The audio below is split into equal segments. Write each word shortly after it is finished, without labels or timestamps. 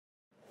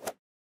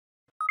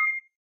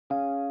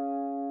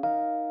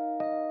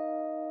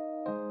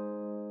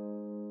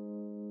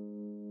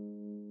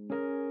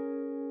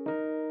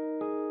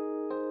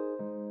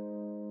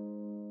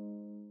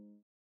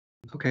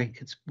Okay,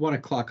 it's 1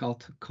 o'clock. I'll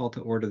call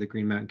to order the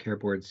Green Mountain Care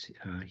Board's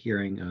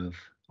hearing of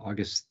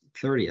August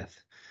 30th.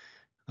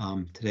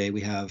 Today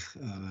we have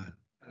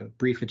a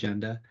brief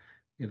agenda.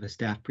 We have a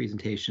staff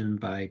presentation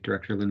by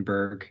Director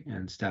Lindberg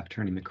and Staff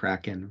Attorney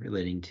McCracken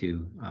relating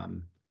to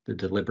the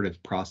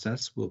deliberative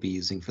process we'll be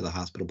using for the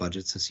hospital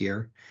budgets this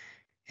year.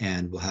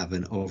 And we'll have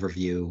an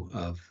overview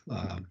of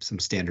some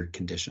standard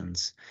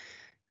conditions.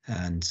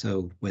 And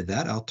so with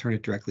that, I'll turn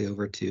it directly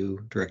over to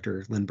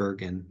Director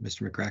Lindberg and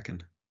Mr.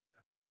 McCracken.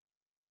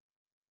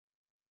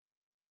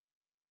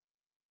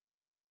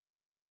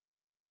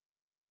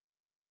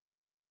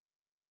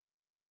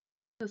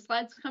 The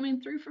slides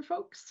coming through for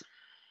folks?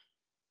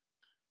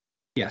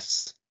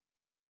 Yes.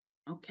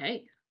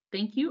 Okay,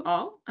 thank you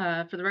all.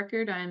 For the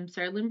record, I'm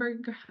Sarah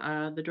Lindberg,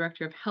 the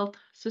Director of Health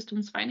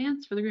Systems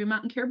Finance for the Green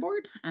Mountain Care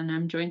Board, and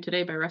I'm joined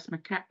today by Russ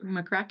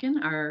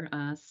McCracken,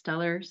 our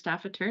stellar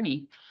staff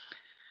attorney.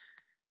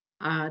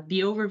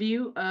 The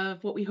overview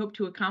of what we hope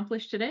to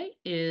accomplish today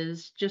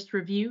is just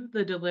review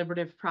the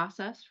deliberative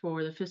process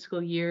for the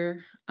fiscal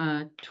year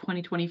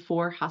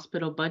 2024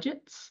 hospital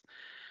budgets,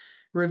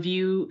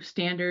 review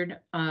standard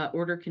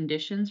order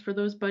conditions for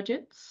those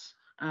budgets,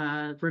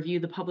 review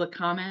the public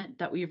comment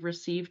that we've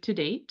received to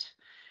date,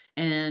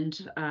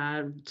 and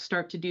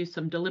start to do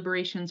some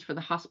deliberations for the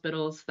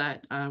hospitals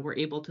that were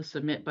able to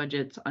submit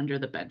budgets under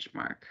the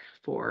benchmark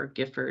for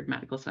Gifford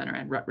Medical Center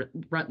and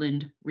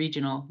Rutland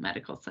Regional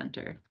Medical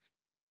Center.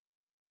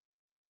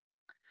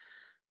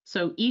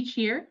 So each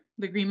year,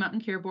 the Green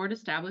Mountain Care Board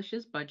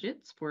establishes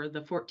budgets for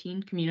the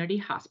 14 community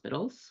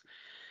hospitals.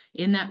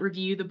 In that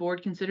review, the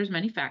board considers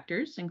many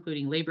factors,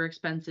 including labor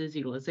expenses,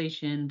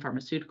 utilization,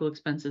 pharmaceutical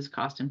expenses,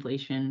 cost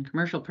inflation,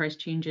 commercial price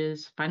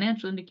changes,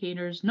 financial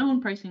indicators,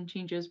 known pricing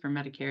changes for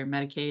Medicare,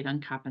 Medicaid,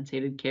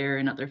 uncompensated care,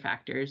 and other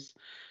factors,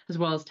 as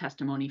well as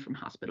testimony from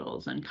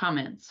hospitals and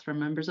comments from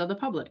members of the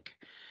public.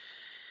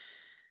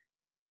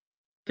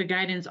 The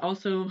guidance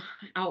also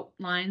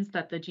outlines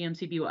that the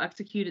GMCB will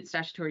execute its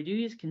statutory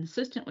duties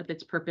consistent with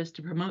its purpose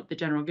to promote the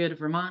general good of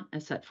Vermont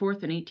as set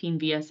forth in 18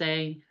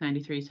 VSA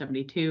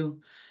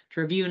 9372, to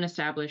review and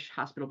establish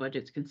hospital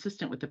budgets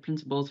consistent with the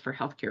principles for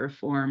healthcare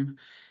reform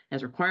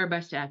as required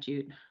by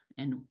statute,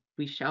 and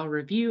we shall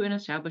review and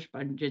establish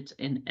budgets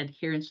in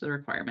adherence to the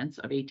requirements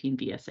of 18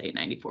 VSA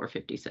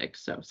 9456.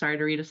 So sorry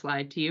to read a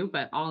slide to you,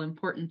 but all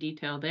important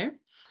detail there.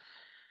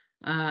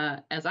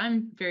 As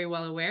I'm very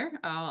well aware,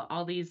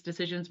 all these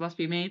decisions must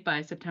be made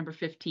by September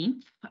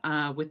 15th,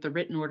 with the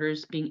written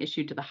orders being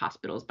issued to the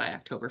hospitals by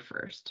October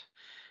 1st.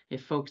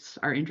 If folks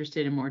are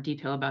interested in more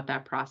detail about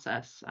that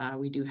process,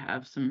 we do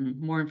have some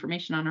more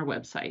information on our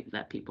website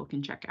that people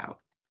can check out.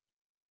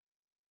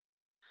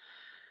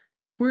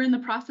 We're in the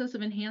process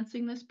of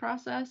enhancing this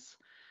process.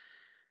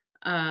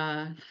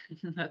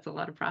 That's a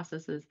lot of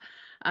processes.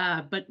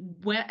 But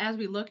as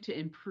we look to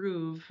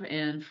improve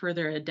and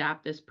further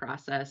adapt this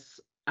process,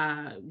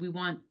 we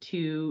want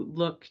to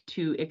look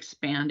to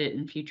expand it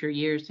in future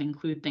years to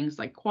include things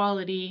like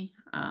quality,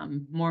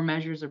 more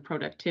measures of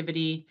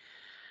productivity,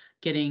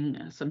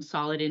 getting some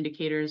solid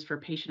indicators for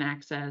patient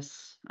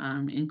access,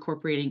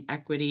 incorporating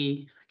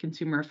equity,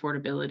 consumer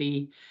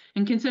affordability,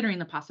 and considering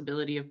the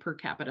possibility of per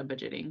capita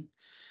budgeting.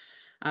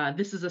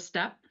 This is a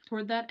step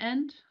toward that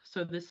end.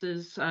 So this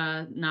is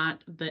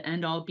not the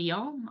end all be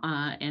all,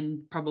 and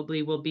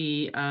probably will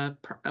be a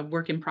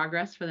work in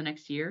progress for the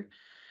next year.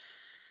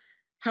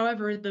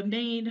 However, the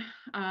main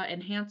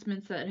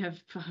enhancements that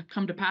have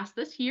come to pass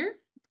this year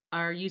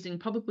are using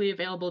publicly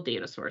available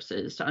data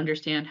sources to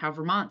understand how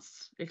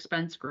Vermont's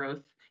expense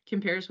growth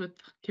compares with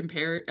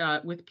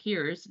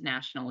peers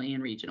nationally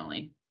and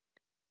regionally.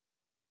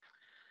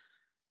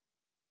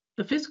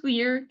 The fiscal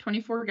year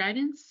 24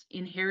 guidance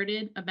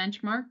inherited a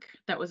benchmark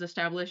that was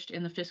established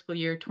in the fiscal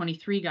year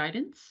 23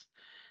 guidance.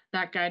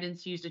 That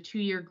guidance used a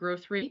 2-year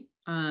growth rate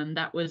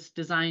that was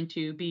designed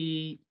to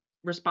be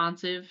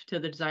responsive to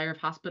the desire of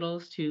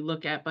hospitals to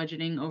look at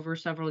budgeting over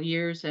several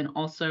years, and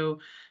also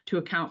to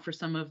account for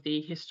some of the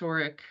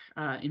historic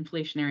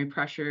inflationary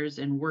pressures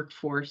and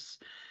workforce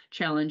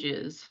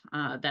challenges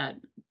that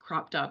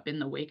cropped up in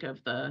the wake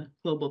of the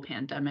global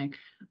pandemic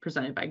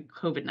presented by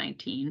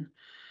COVID-19.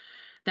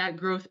 That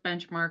growth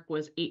benchmark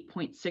was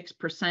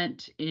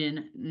 8.6%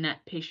 in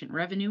net patient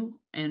revenue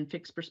and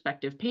fixed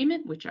prospective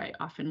payment, which I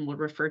often will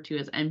refer to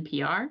as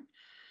NPR,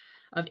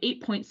 of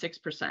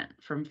 8.6%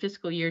 from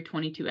fiscal year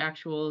 22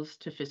 actuals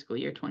to fiscal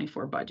year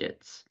 24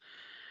 budgets.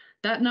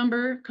 That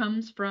number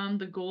comes from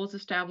the goals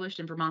established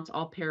in Vermont's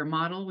all-payer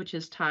model, which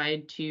is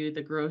tied to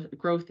the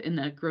growth in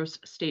the gross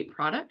state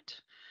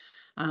product.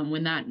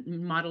 When that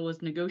model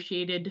was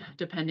negotiated,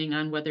 depending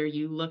on whether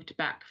you looked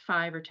back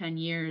 5 or 10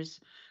 years,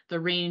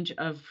 the range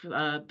of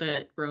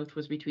the growth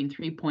was between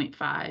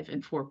 3.5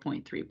 and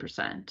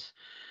 4.3%.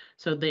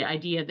 So the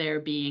idea there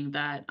being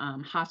that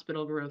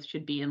hospital growth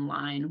should be in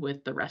line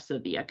with the rest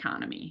of the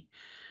economy.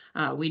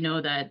 We know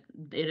that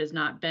it has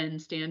not been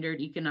standard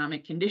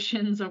economic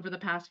conditions over the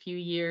past few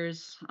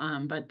years,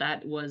 but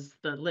that was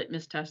the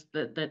litmus test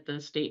that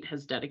the state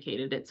has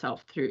dedicated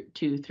itself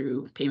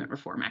through payment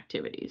reform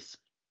activities.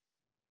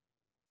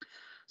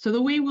 So the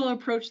way we'll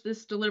approach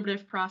this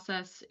deliberative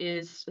process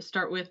is to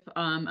start with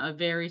a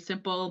very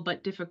simple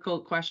but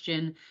difficult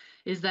question.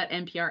 Is that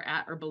NPR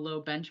at or below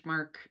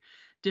benchmark?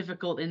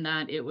 Difficult in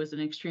that it was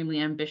an extremely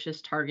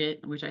ambitious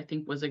target, which I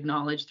think was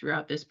acknowledged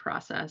throughout this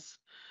process.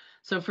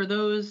 So for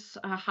those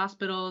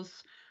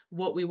hospitals,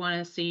 what we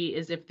want to see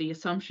is if the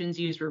assumptions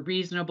used were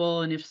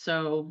reasonable, and if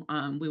so,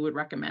 we would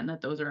recommend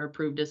that those are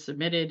approved as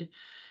submitted.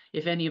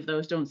 If any of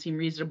those don't seem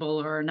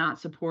reasonable or are not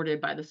supported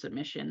by the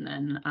submission,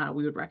 then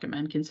we would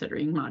recommend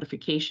considering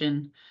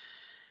modification.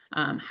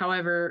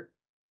 However,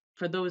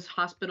 for those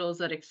hospitals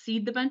that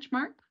exceed the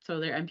benchmark, so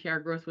their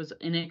NPR growth was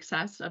in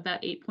excess of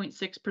that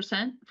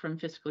 8.6% from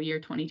fiscal year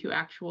 22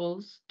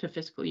 actuals to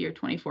fiscal year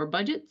 24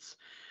 budgets,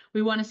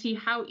 we want to see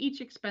how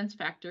each expense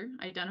factor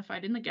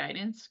identified in the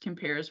guidance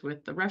compares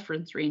with the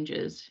reference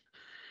ranges.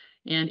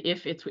 And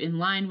if it's in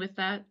line with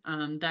that,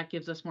 that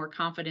gives us more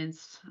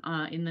confidence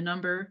in the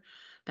number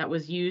that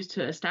was used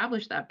to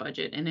establish that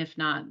budget. And if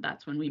not,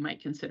 that's when we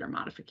might consider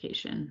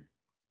modification.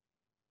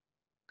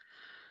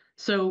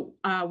 So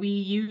we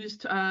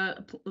used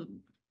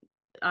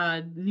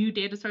new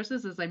data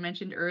sources, as I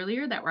mentioned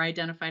earlier, that were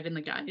identified in the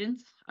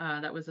guidance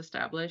that was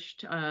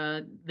established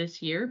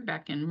this year,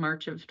 back in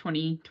March of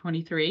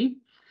 2023.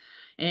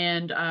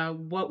 And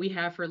what we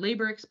have for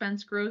labor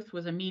expense growth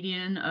was a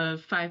median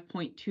of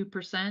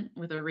 5.2%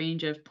 with a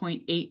range of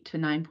 0.8 to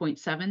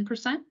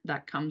 9.7%.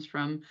 That comes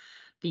from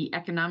the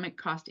Economic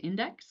Cost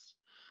Index.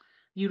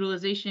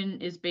 Utilization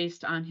is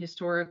based on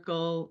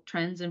historical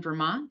trends in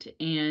Vermont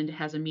and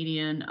has a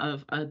median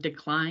of a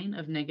decline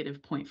of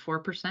negative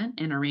 0.4%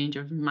 and a range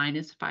of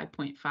minus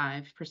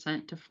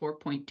 5.5% to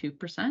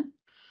 4.2%.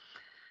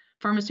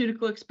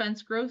 Pharmaceutical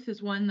expense growth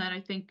is one that I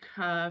think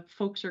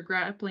folks are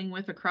grappling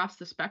with across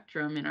the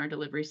spectrum in our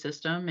delivery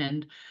system.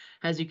 And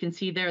as you can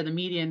see there, the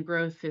median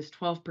growth is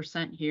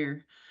 12%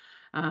 here,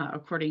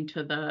 according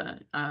to the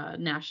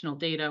national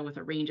data, with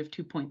a range of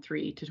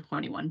 2.3 to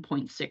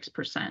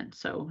 21.6%.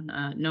 So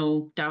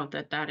no doubt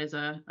that that is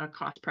a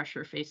cost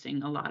pressure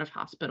facing a lot of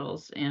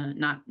hospitals, and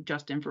not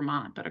just in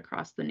Vermont, but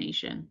across the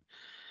nation.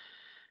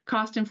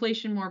 Cost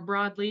inflation more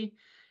broadly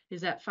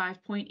is at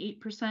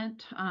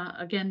 5.8%,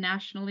 again,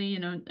 nationally,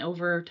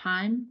 over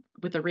time,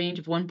 with a range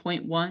of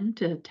 1.1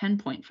 to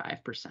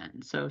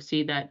 10.5%. So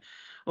see that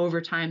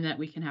over time that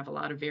we can have a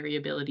lot of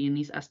variability in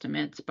these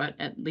estimates, but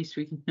at least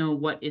we can know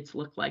what it's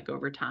looked like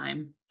over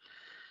time.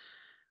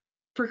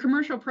 For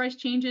commercial price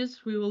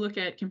changes, we will look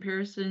at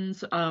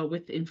comparisons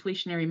with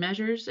inflationary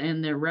measures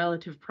and the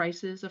relative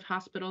prices of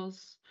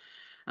hospitals.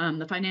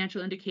 The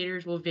financial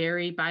indicators will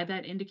vary by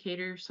that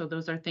indicator. So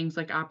those are things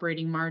like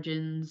operating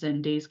margins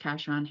and days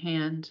cash on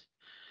hand.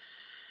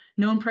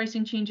 Known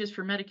pricing changes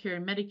for Medicare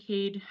and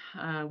Medicaid,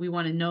 we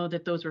want to know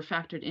that those were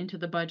factored into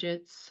the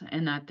budgets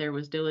and that there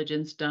was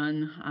diligence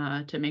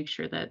done to make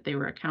sure that they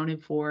were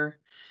accounted for.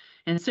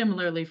 And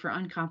similarly, for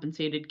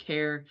uncompensated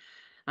care,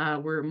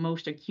 we're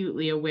most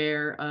acutely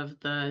aware of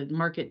the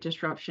market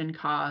disruption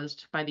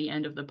caused by the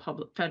end of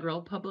the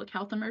federal public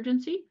health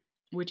emergency,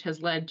 which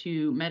has led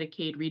to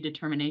Medicaid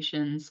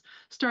redeterminations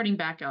starting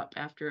back up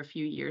after a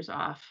few years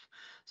off.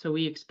 So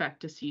we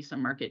expect to see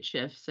some market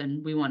shifts,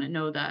 and we want to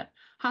know that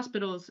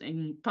hospitals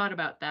thought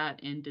about that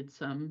and did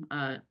some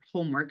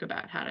homework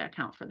about how to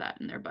account for that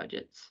in their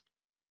budgets.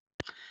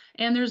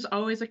 And there's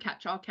always a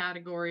catch-all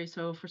category.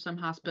 So for some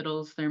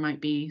hospitals, there might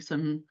be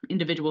some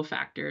individual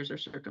factors or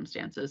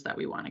circumstances that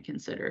we want to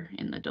consider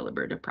in the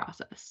deliberative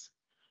process.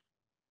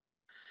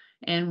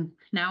 And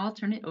now I'll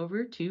turn it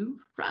over to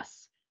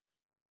Russ.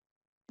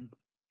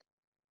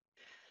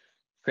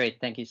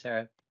 Great, thank you,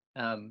 Sarah.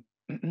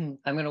 I'm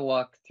going to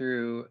walk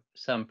through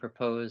some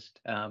proposed,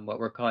 what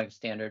we're calling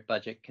standard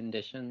budget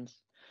conditions.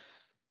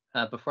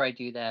 Before I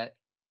do that,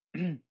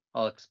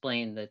 I'll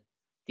explain that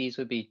these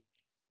would be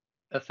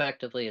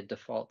effectively a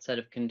default set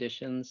of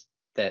conditions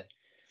that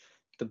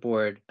the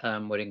board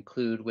would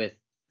include with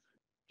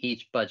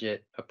each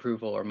budget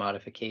approval or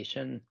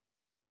modification.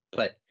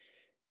 But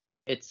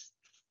it's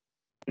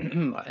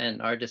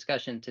and our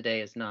discussion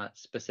today is not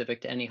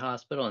specific to any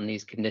hospital, and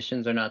these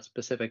conditions are not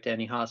specific to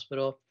any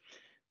hospital.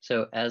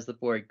 So as the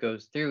board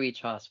goes through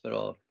each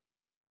hospital,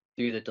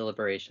 through the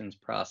deliberations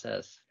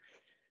process,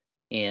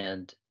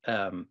 and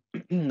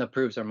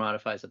approves or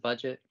modifies a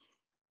budget,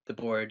 the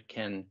board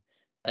can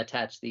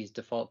attach these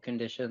default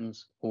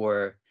conditions,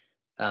 or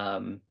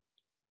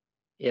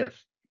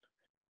if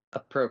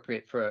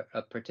appropriate for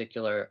a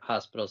particular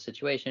hospital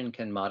situation,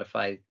 can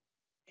modify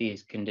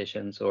these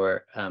conditions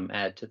or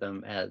add to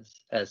them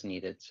as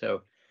needed.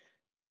 So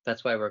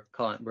that's why we're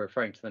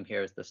referring to them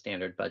here as the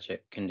standard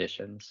budget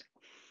conditions.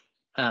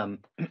 So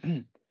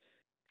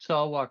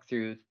I'll walk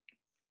through.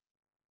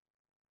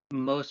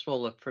 Most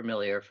will look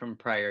familiar from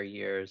prior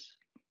years.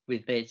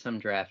 We've made some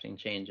drafting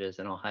changes,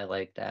 and I'll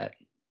highlight that.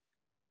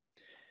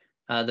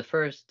 The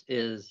first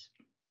is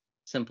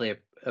simply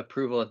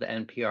approval of the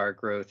NPR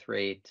growth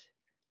rate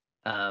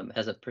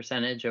as a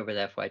percentage over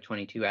the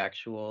FY22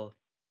 actual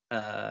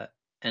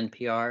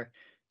NPR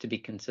to be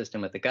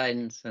consistent with the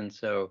guidance. And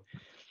so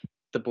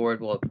the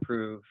board will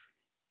approve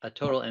a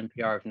total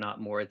NPR of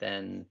not more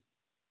than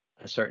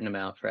a certain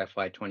amount for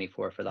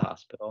FY24 for the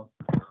hospital.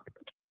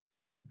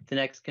 The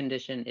next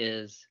condition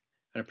is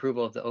an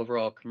approval of the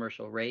overall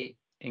commercial rate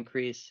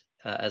increase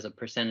as a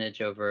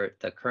percentage over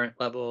the current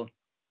level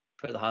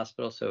for the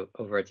hospital, so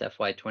over its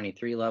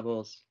FY23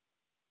 levels.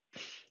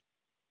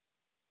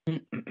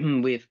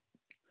 We've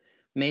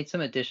made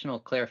some additional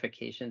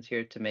clarifications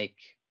here to make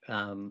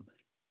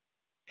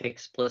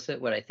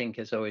explicit what I think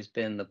has always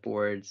been the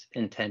board's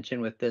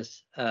intention with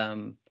this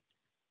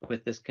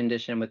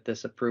condition, with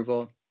this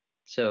approval.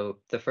 So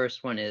the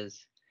first one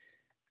is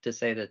to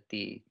say that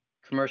the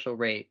commercial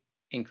rate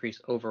increase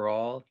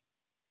overall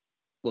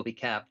will be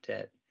capped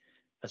at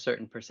a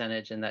certain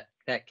percentage, and that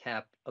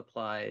cap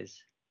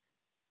applies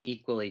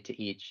equally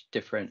to each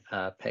different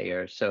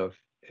payer. So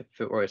if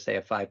it were, say,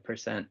 a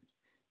 5%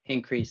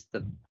 increase,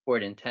 the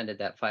board intended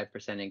that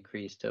 5%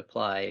 increase to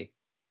apply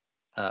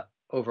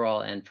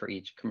overall and for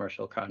each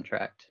commercial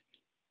contract.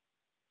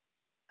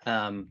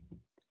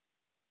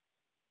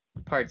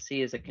 Part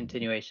C is a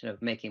continuation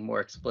of making more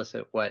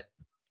explicit what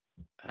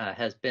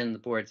has been the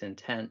board's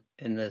intent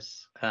in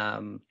this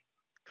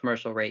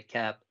commercial rate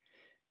cap.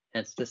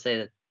 And it's to say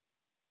that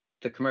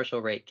the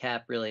commercial rate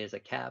cap really is a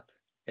cap.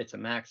 It's a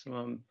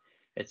maximum.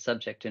 It's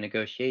subject to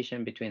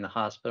negotiation between the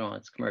hospital and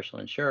its commercial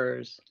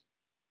insurers.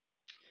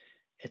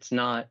 It's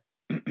not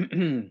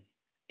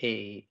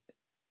a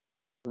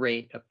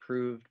rate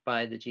approved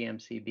by the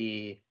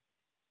GMCB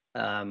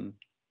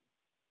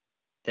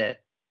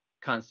that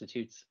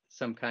constitutes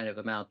some kind of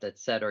amount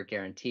that's set or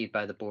guaranteed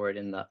by the board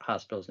in the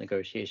hospital's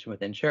negotiation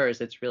with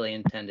insurers. It's really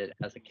intended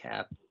as a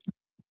cap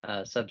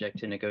subject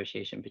to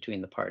negotiation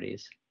between the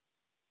parties.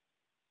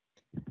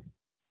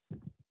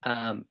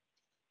 So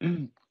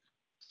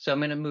I'm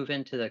going to move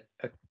into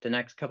the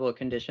next couple of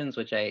conditions,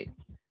 which I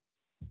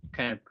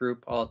kind of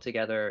group all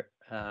together.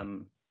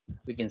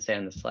 We can stay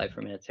on the slide for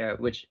a minute, Sarah,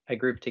 which I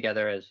group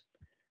together as,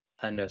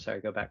 no,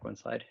 sorry, go back one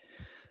slide,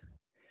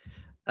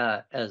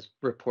 as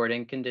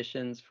reporting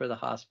conditions for the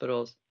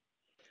hospitals.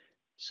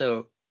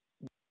 So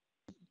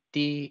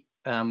D,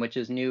 which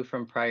is new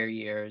from prior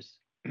years,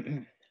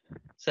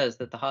 says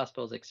that the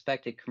hospital's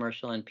expected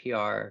commercial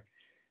NPR,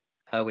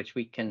 which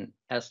we can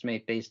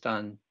estimate based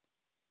on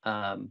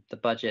the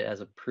budget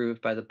as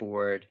approved by the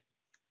board,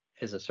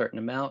 is a certain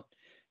amount.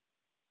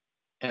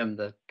 And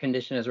the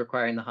condition is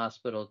requiring the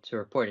hospital to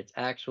report its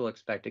actual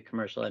expected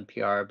commercial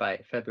NPR by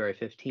February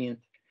 15th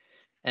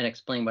and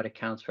explain what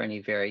accounts for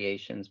any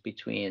variations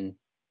between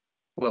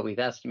what we've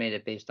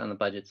estimated based on the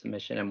budget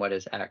submission and what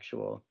is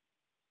actual.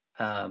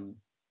 There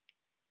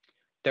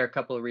are a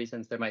couple of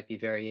reasons there might be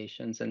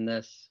variations in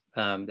this.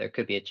 There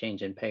could be a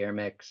change in payer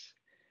mix.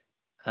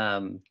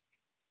 There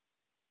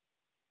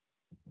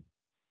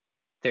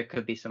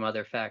could be some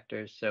other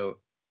factors. So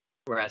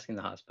we're asking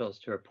the hospitals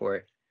to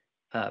report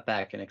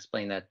back and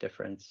explain that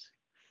difference.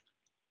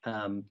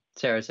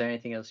 Sarah, is there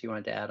anything else you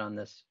wanted to add on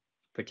this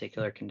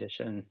particular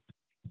condition?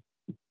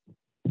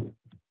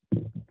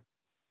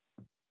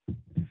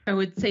 I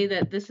would say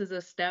that this is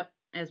a step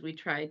as we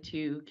try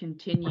to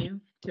continue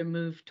to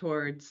move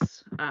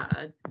towards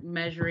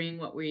measuring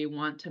what we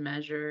want to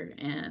measure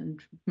and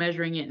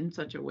measuring it in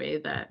such a way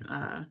that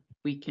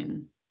we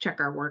can check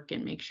our work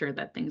and make sure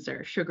that things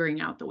are sugaring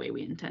out the way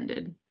we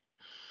intended.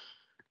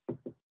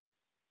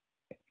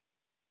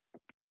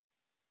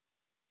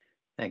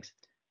 Thanks.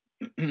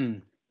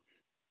 The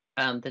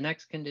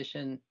next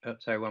condition, oh,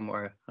 sorry, one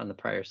more on the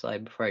prior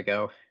slide before I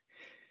go.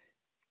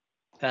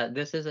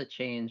 This is a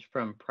change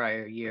from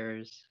prior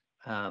years.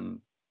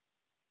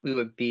 We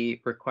would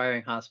be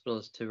requiring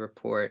hospitals to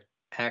report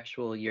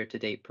actual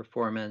year-to-date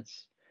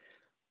performance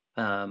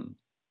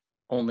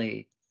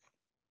only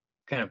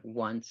kind of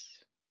once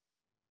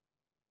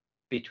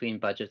between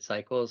budget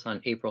cycles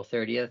on April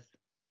 30th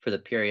for the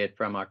period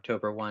from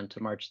October 1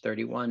 to March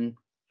 31.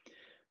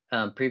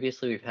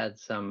 Previously,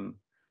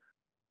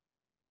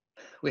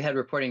 we had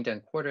reporting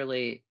done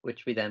quarterly,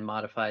 which we then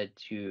modified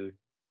to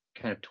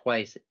kind of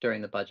twice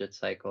during the budget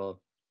cycle.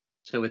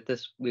 So with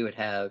this, we would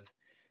have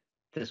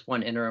this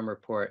one interim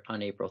report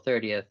on April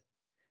 30th.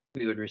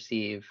 We would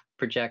receive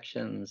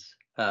projections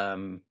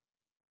for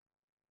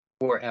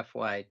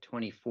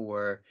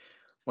FY24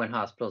 when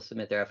hospitals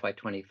submit their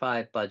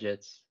FY25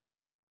 budgets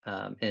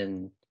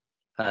in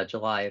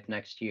July of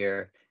next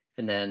year.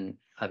 And then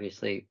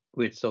obviously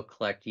we'd still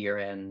collect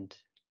year-end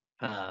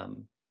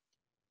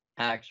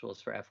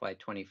actuals for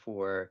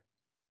FY24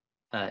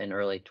 in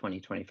early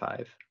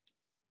 2025.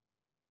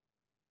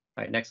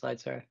 All right, next slide,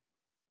 Sarah.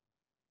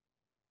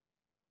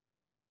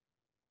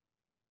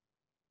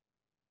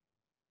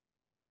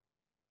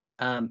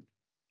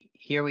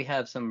 Here we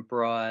have some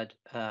broad,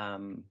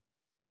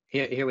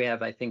 here we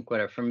have, I think, what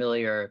are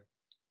familiar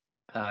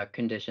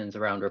conditions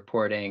around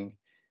reporting.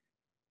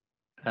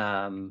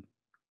 The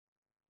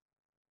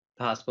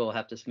hospital will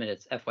have to submit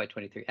its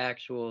FY23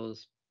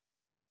 actuals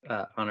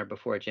on or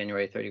before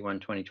January 31,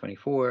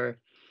 2024.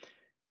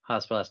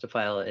 Hospital has to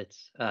file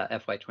its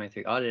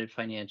FY23 audited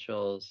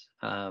financials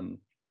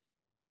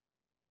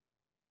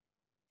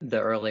the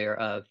earlier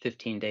of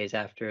 15 days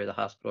after the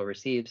hospital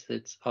receives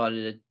its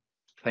audited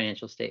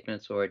financial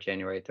statements or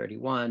January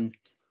 31.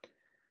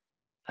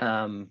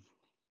 The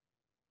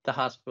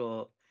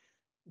hospital,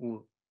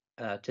 to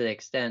the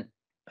extent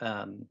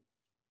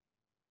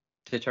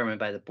determined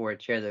by the board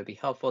chair that would be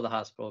helpful, the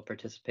hospital will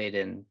participate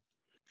in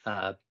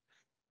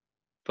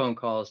phone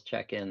calls,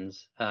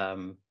 check-ins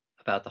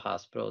about the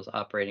hospital's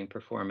operating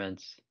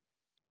performance.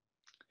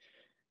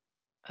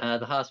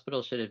 The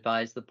hospital should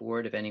advise the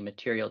board of any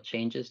material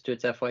changes to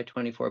its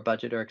FY24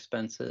 budget or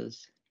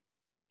expenses.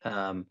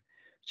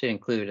 Should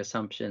include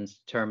assumptions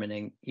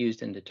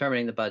used in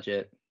determining the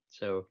budget.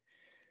 So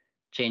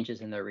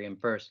changes in their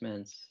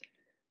reimbursements,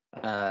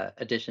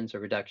 additions or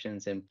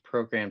reductions in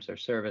programs or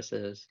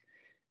services,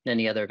 and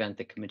any other event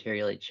that could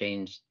materially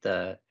change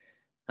the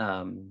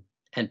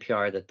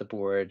NPR that the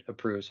board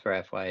approves for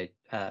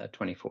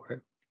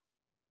FY24.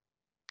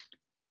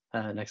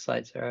 Next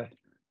slide, Sarah.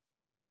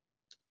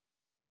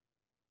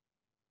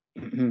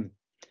 Again,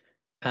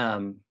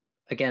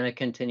 a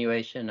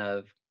continuation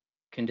of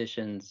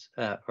conditions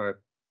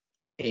or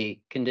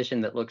a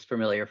condition that looks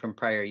familiar from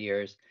prior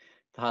years.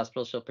 The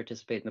hospital shall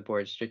participate in the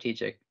board's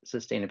strategic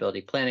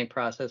sustainability planning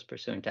process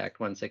pursuant to Act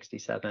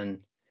 167.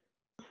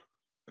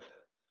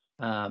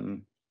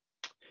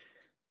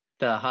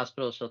 The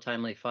hospital shall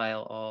timely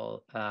file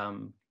all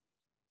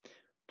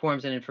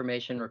forms and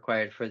information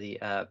required for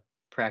the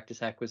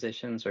practice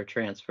acquisitions or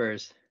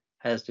transfers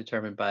as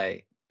determined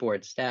by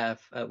board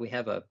staff.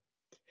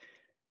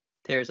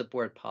 There's a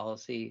board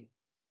policy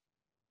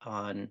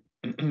on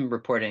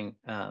reporting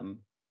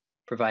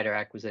provider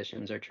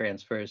acquisitions or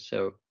transfers.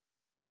 So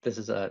this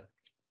is a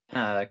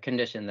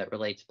condition that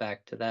relates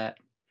back to that.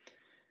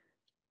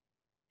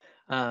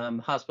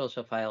 Hospital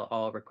shall file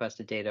all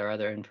requested data or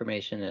other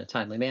information in a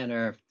timely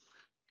manner.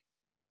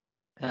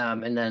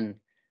 And then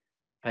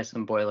has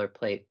some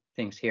boilerplate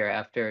things here.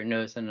 After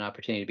notice and an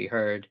opportunity to be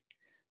heard,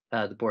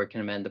 the board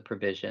can amend the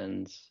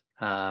provisions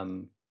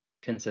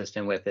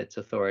consistent with its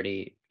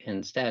authority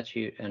in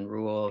statute and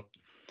rule.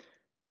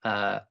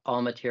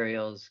 All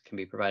materials can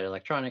be provided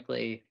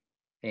electronically,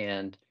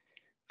 and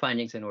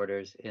findings and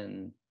orders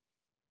in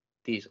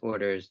these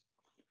orders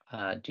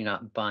do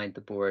not bind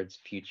the board's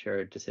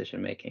future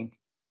decision making.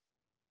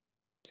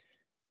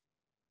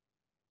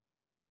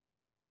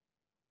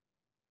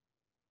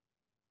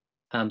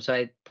 So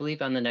I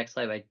believe on the next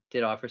slide, I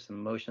did offer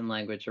some motion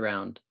language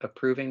around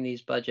approving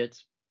these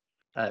budgets,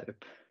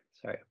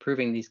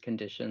 approving these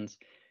conditions.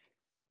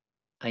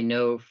 I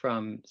know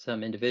from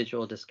some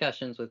individual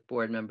discussions with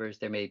board members,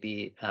 there may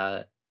be,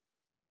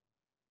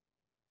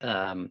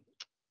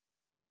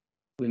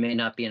 we may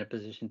not be in a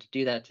position to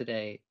do that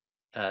today.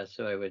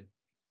 So I would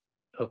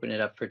open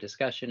it up for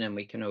discussion, and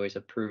we can always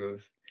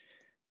approve.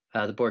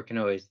 The board can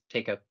always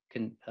take up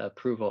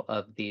approval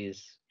of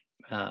these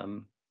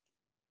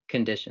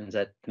conditions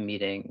at the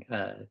meeting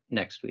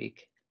next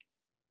week.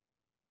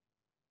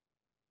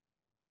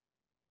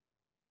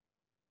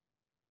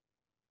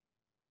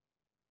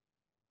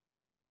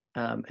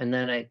 And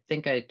then I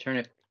think I turn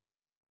it.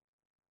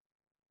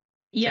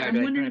 Yeah, Sarah,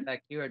 do I turn it back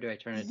to you, or do I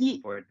turn it to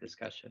board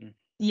discussion?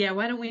 Yeah,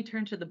 why don't we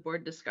turn to the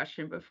board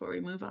discussion before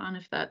we move on,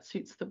 if that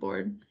suits the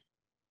board?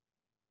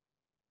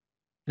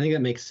 I think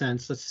that makes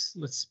sense.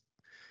 Let's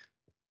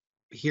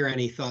hear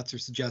any thoughts or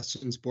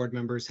suggestions board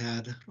members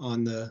had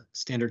on the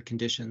standard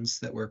conditions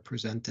that were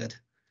presented.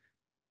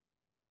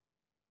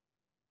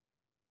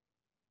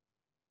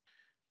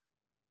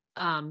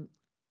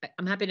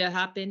 I'm happy to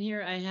hop in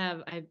here.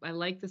 I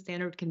like the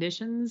standard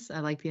conditions. I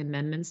like the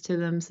amendments to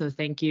them. So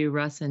thank you,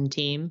 Russ and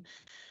team.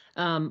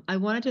 I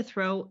wanted to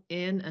throw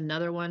in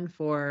another one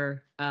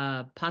for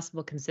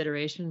possible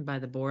consideration by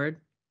the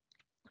board,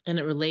 and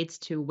it relates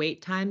to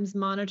wait times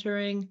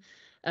monitoring.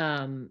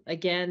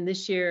 Again,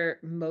 this year,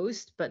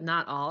 most but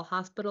not all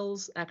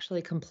hospitals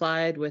actually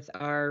complied with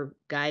our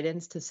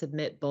guidance to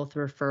submit both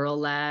referral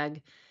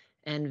lag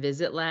and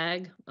visit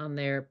lag on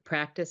their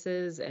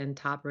practices and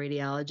top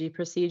radiology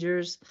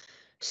procedures.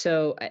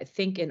 So I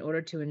think in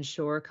order to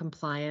ensure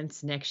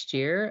compliance next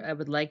year, I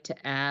would like to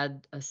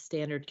add a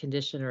standard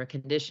condition or a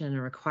condition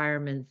or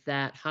requirement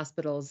that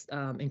hospitals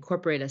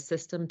incorporate a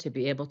system to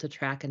be able to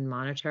track and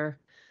monitor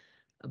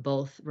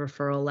both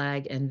referral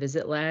lag and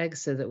visit lag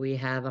so that we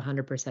have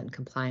 100%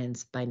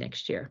 compliance by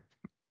next year.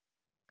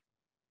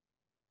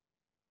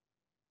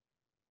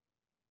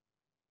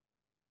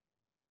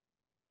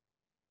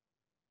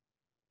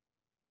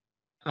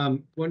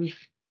 One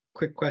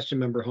quick question,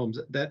 Member Holmes.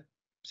 That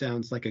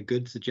sounds like a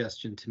good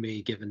suggestion to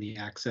me, given the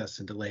access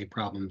and delay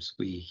problems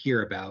we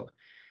hear about.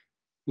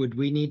 Would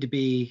we need to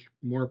be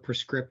more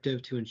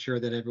prescriptive to ensure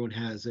that everyone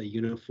has a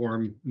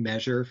uniform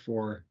measure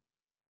for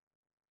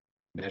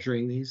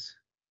measuring these?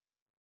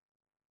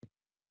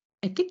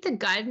 I think the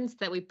guidance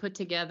that we put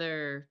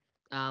together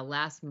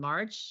last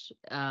March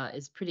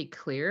is pretty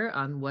clear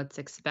on what's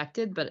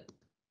expected, but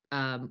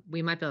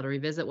we might be able to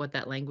revisit what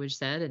that language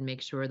said and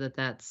make sure that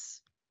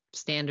that's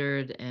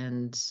standard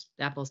and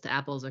apples to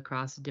apples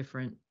across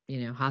different,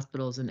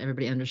 hospitals, and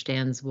everybody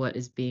understands what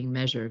is being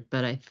measured.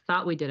 But I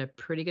thought we did a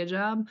pretty good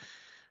job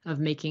of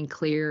making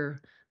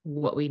clear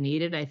what we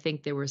needed. I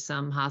think there were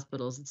some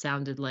hospitals, it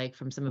sounded like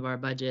from some of our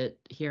budget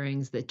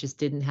hearings, that just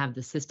didn't have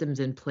the systems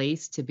in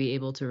place to be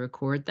able to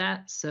record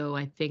that. So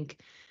I think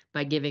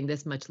by giving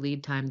this much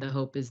lead time, the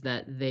hope is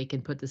that they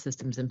can put the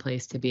systems in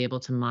place to be able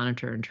to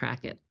monitor and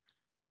track it.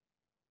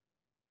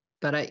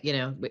 But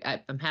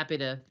I'm happy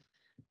to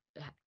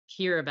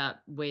hear about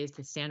ways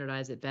to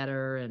standardize it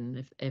better,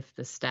 and if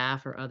the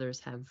staff or others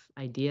have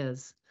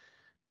ideas,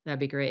 that'd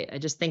be great. I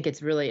just think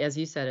it's really, as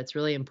you said, it's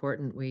really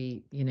important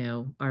we,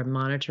 are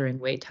monitoring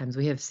wait times.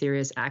 We have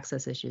serious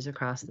access issues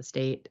across the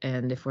state,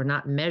 and if we're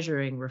not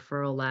measuring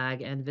referral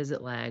lag and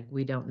visit lag,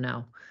 we don't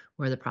know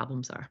where the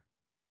problems are.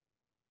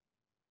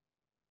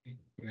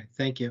 Okay,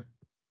 thank you.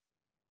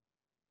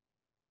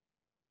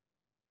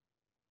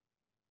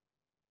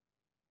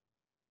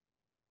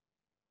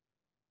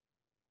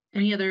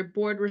 Any other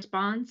board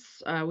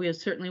response? We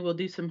certainly will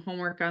do some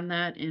homework on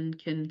that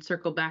and can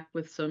circle back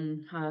with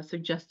some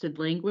suggested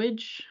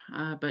language,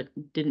 but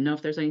didn't know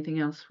if there's anything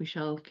else we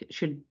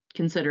should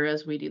consider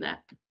as we do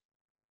that.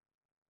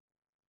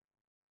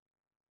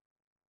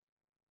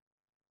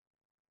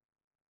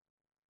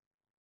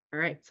 All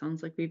right,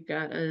 sounds like we've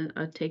got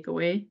a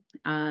takeaway.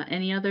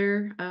 Any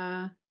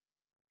other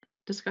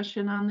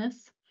discussion on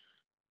this?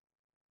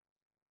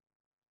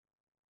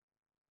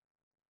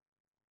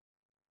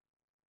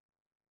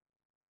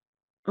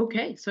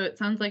 Okay, so it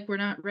sounds like we're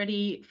not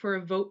ready for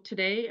a vote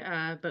today,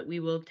 but we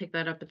will take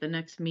that up at the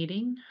next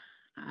meeting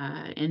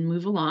and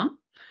move along.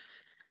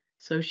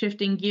 So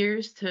shifting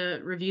gears to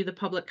review the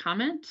public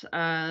comment.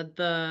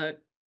 The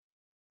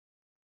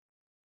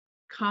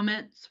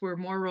comments were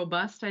more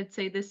robust, I'd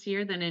say, this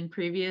year than in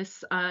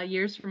previous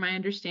years, from my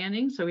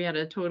understanding. So we had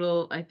a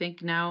total, I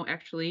think now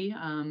actually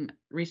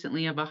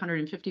recently, of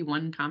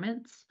 151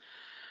 comments.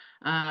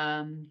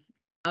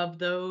 Of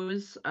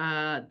those,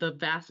 the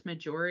vast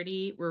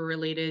majority were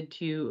related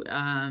to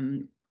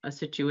a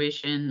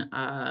situation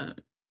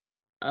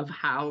of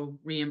how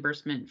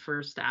reimbursement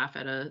for staff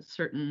at a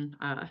certain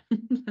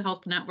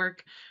health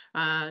network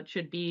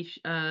should be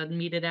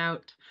meted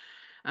out.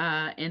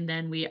 And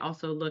then we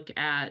also look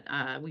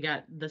at, we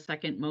got the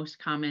second most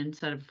common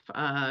set of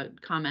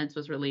comments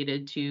was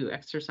related to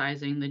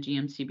exercising the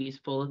GMCB's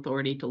full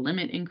authority to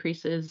limit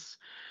increases.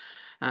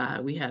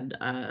 We had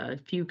a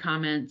few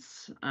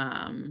comments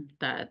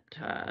that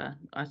a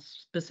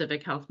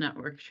specific health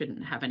network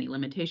shouldn't have any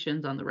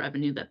limitations on the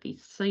revenue that they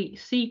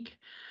seek.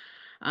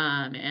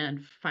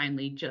 And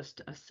finally,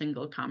 just a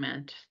single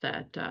comment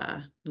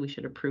that we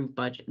should approve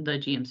budget, the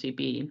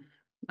GMCB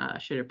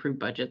should approve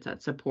budgets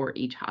that support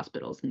each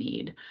hospital's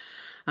need.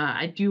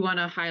 I do want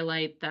to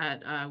highlight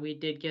that we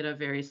did get a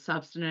very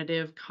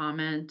substantive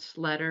comment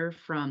letter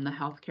from the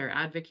healthcare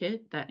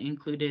advocate that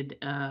included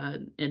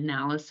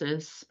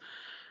analysis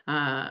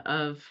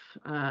of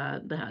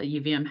the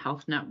UVM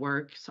Health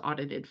Network's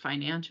audited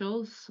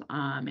financials,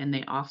 and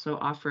they also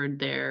offered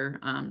their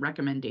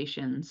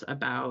recommendations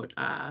about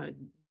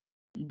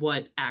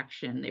what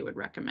action they would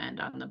recommend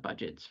on the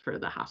budgets for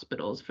the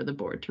hospitals for the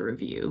board to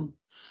review.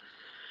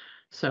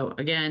 So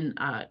again,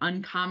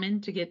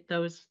 uncommon to get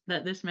this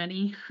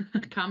many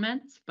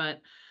comments, but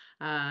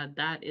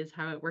that is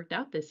how it worked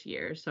out this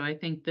year. So I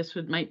think this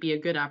might be a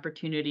good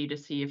opportunity to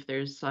see if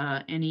there's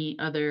any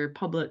other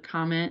public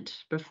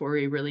comment before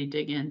we really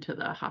dig into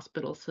the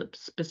hospital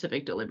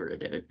specific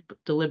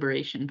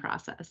deliberation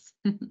process.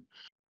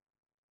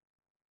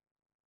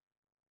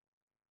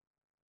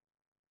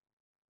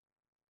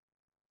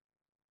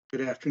 Good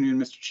afternoon,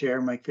 Mr.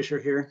 Chair. Mike Fisher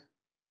here.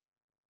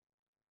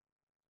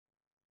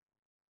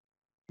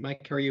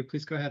 Mike, how are you?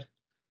 Please go ahead.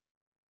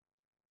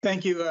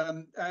 Thank you.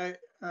 I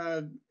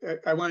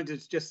wanted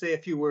to just say a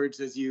few words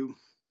as you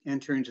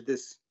enter into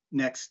this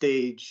next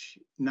stage,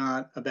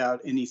 not about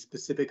any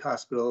specific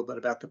hospital, but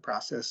about the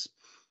process.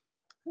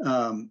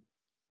 As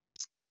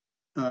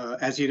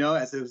you know,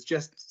 as it was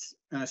just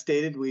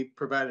stated, we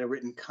provided a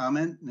written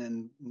comment,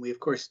 and we of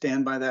course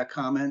stand by that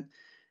comment,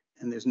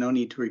 and there's no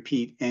need to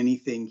repeat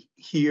anything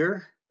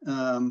here.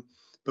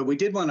 But we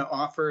did want to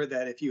offer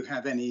that if you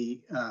have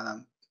any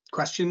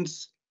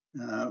questions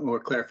or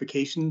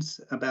clarifications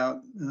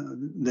about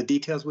the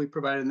details we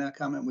provided in that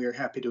comment, we are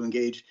happy to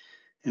engage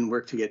and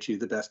work to get you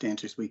the best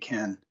answers we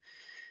can.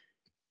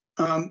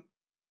 I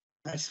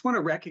just want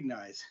to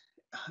recognize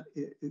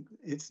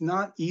it's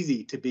not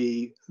easy to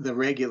be the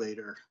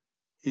regulator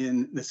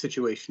in the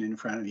situation in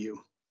front of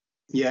you.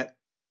 Yet,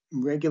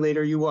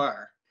 regulator you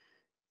are.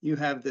 You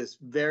have this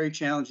very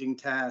challenging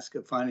task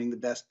of finding the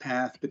best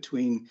path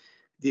between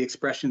the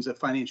expressions of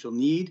financial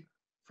need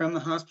from the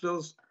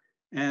hospitals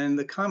and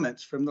the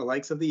comments from the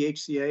likes of the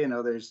HCA and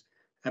others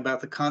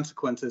about the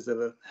consequences of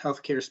a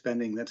healthcare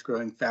spending that's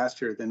growing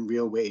faster than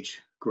real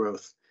wage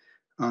growth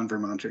on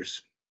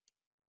Vermonters.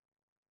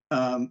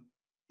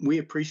 We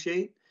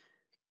appreciate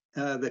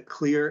the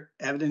clear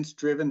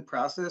evidence-driven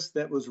process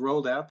that was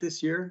rolled out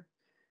this year.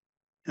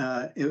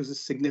 It was a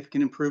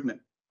significant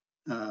improvement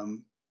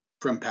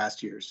from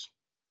past years.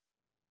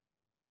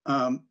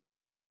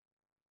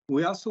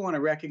 We also want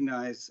to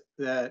recognize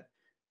that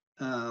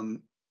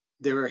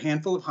there are a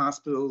handful of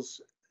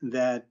hospitals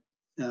that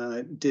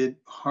did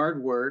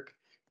hard work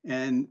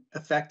and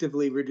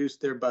effectively reduced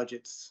their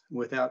budgets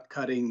without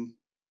cutting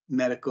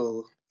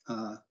medical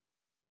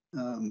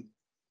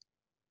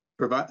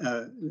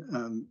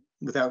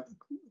without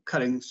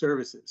cutting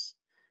services.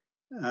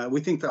 We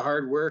think the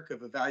hard work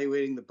of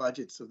evaluating the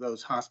budgets of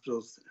those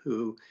hospitals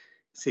who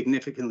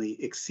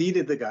significantly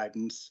exceeded the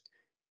guidance,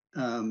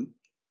 in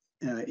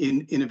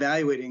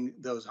evaluating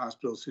those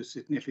hospitals who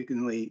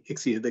significantly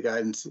exceeded the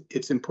guidance,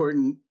 it's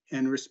important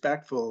and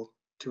respectful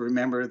to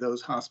remember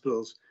those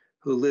hospitals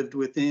who lived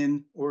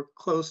within or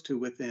close to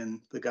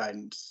within the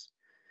guidance.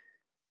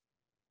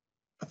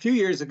 A few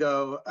years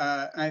ago,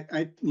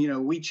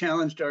 we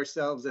challenged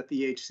ourselves at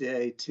the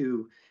HCA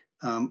to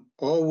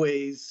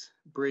always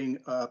bring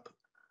up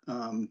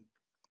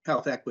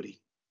health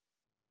equity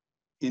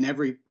in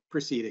every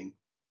proceeding,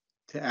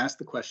 to ask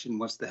the question,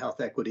 what's the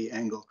health equity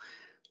angle?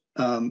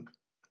 I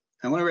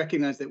want to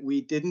recognize that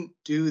we didn't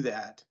do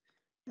that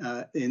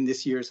in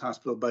this year's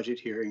hospital budget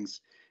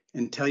hearings,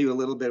 and tell you a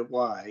little bit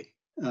why.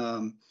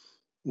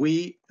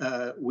 We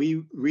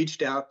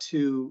reached out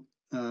to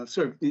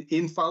sort of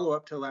in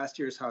follow-up to last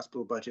year's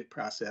hospital budget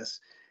process,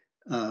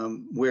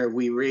 where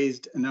we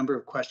raised a number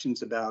of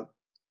questions about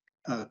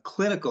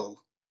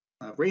clinical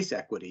race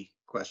equity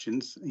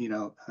questions.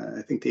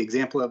 I think the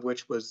example of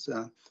which was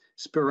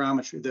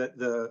spirometry,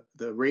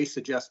 the race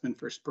adjustment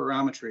for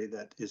spirometry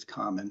that is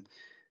common.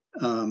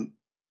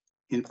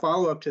 In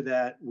follow-up to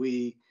that,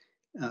 we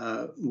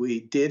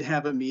did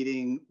have a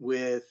meeting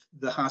with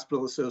the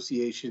Hospital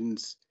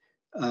Association's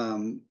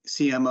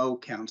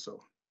CMO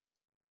Council,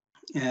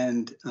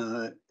 and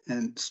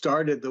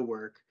started the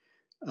work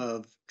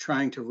of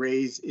trying to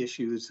raise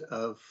issues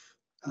of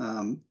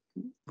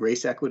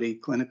race equity,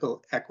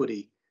 clinical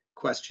equity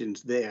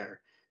questions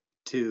there,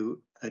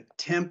 to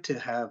attempt to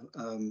have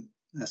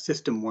a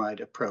system-wide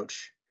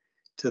approach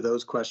to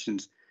those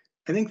questions.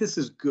 I think this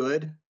is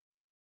good.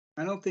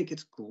 I don't think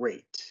it's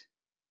great.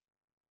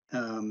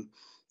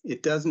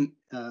 It doesn't.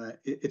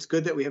 It's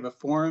good that we have a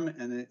forum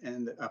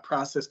and a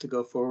process to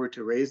go forward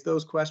to raise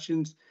those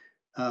questions,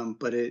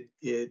 but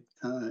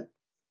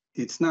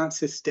it's not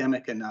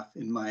systemic enough,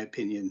 in my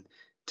opinion,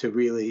 to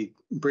really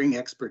bring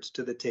experts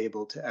to the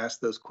table to ask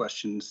those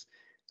questions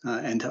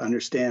and to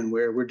understand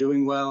where we're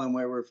doing well and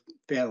where we're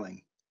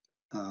failing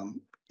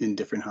in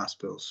different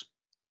hospitals.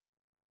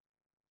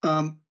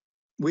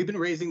 We've been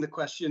raising the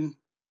question,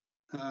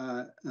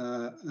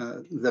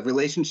 the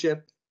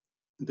relationship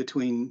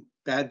between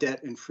bad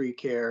debt and free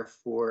care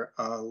for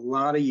a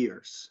lot of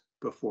years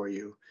before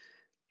you.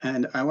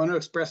 And I want to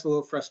express a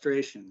little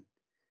frustration.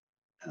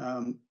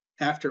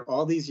 After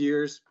all these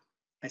years,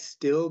 I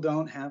still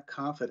don't have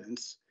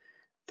confidence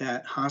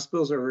that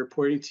hospitals are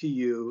reporting to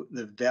you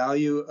the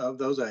value of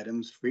those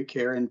items, free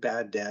care and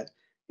bad debt,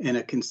 in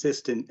a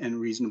consistent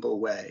and reasonable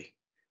way.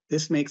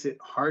 This makes it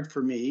hard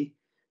for me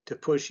to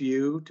push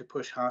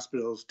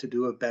hospitals to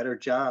do a better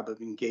job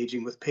of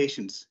engaging with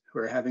patients who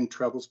are having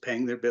troubles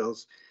paying their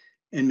bills,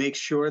 and make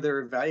sure they're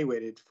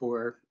evaluated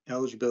for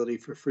eligibility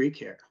for free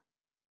care.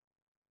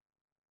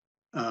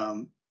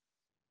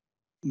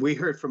 We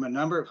heard from a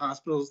number of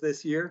hospitals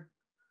this year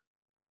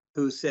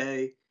who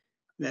say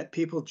that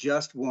people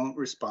just won't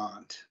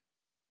respond.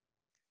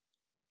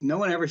 No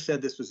one ever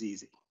said this was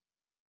easy.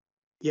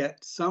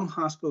 Yet some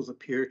hospitals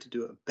appear to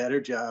do a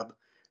better job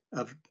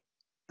of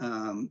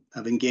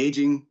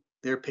engaging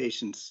their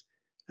patients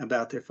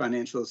about their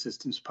financial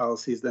assistance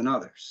policies than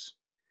others.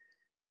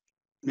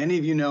 Many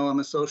of you know I'm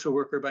a social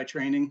worker by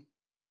training.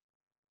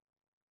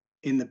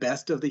 In the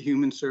best of the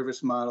human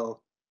service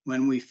model,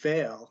 when we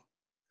fail,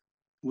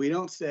 we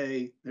don't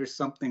say there's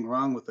something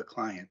wrong with the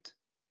client.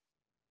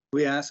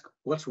 We ask,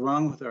 what's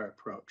wrong with our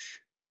approach?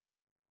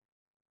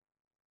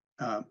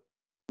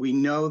 We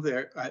know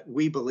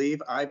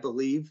I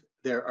believe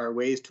there are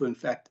ways to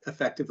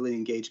effectively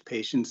engage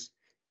patients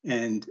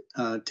and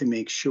to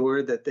make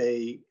sure that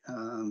they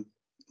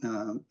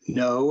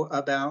know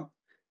about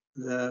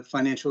the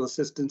financial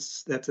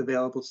assistance that's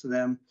available to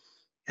them,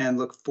 and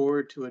look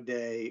forward to a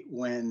day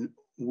when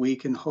we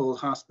can hold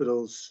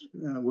hospitals,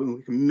 when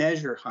we can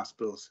measure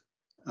hospitals'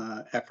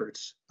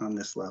 efforts on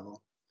this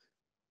level.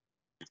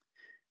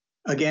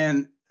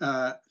 Again,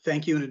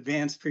 thank you in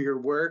advance for your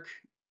work.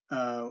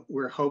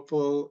 We're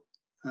hopeful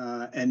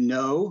and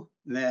know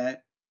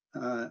that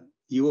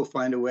you will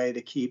find a way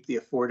to keep the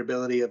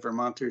affordability of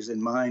Vermonters in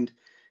mind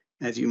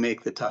as you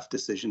make the tough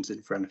decisions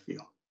in front of you.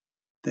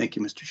 Thank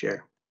you, Mr.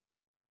 Chair.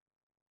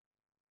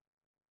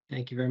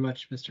 Thank you very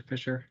much, Mr.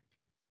 Fisher.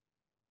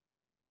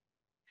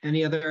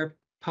 Any other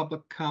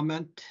public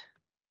comment?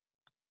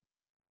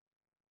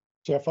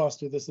 Chair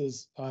Foster, this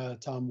is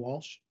Tom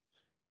Walsh.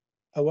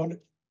 I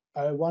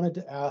wanted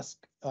to ask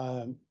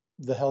the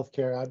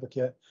healthcare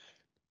advocate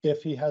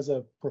if he has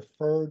a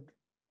preferred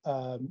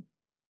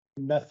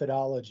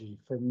methodology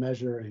for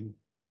measuring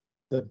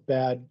the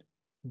bad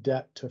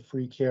debt to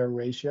free care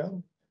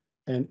ratio,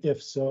 and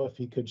if so, if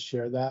he could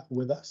share that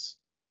with us.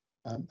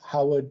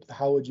 How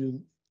would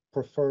you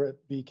prefer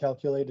it be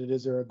calculated?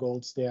 Is there a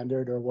gold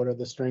standard, or what are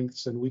the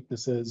strengths and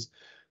weaknesses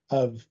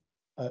of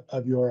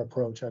of your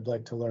approach. I'd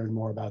like to learn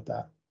more about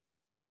that.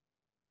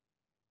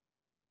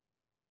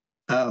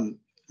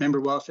 Member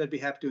Walsh, I'd be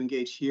happy to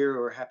engage here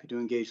or happy to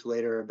engage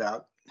later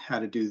about how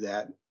to do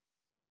that.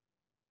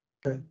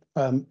 Okay.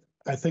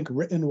 I think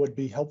written would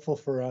be helpful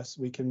for us.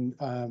 We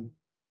can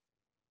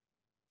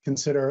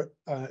consider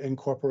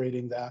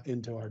incorporating that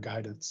into our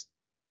guidance.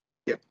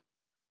 Yep.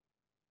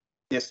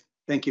 Yes,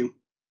 thank you.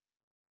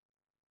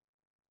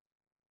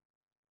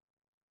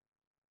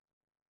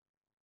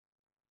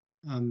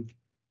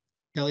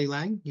 Kelly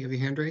Lang, you have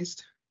your hand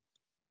raised.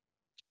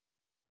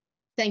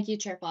 Thank you,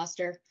 Chair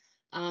Foster.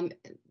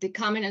 The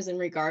comment is in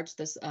regards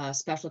to this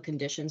special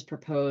conditions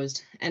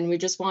proposed, and we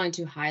just wanted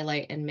to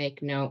highlight and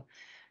make note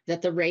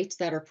that the rates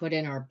that are put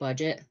in our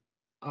budget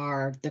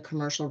are the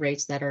commercial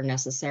rates that are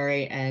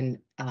necessary and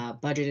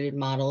budgeted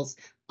models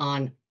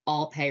on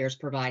all payers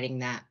providing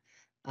that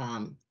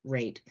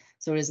rate.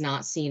 So it is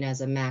not seen as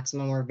a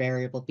maximum or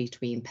variable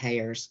between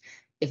payers.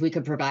 If we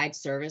could provide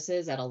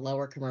services at a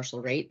lower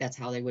commercial rate, that's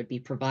how they would be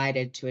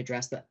provided to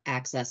address the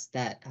access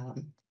that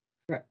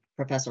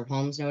Professor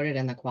Holmes noted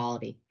and the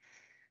quality.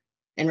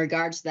 In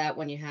regards to that,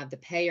 when you have the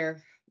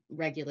payer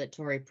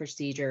regulatory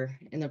procedure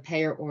in the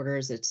payer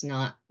orders, it's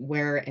not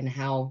where and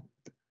how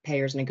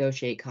payers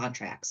negotiate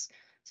contracts.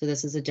 So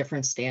this is a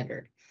different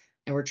standard.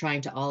 And we're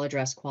trying to all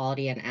address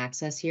quality and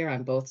access here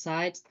on both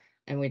sides.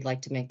 And we'd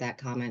like to make that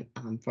comment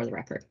for the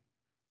record.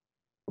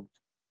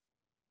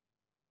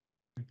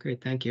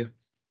 Great, thank you.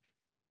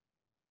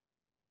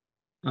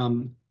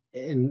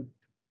 And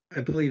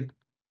I believe,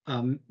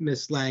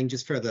 Ms. Lang,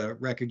 just for the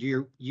record,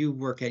 you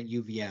work at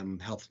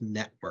UVM Health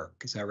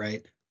Network, is that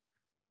right?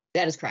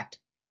 That is correct.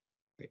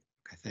 Great,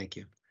 okay, thank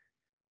you.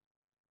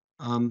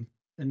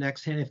 The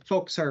next hand, if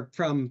folks are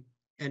from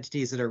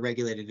entities that are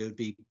regulated, it would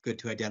be good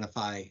to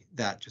identify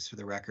that just for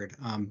the record.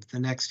 The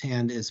next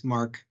hand is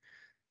Mark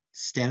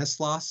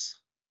Stanislaus.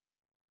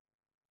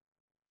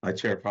 Hi,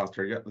 Chair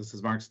Foster. Yeah, this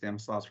is Mark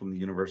Stanislaus from the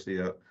University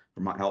of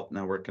Vermont Health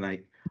Network, and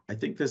I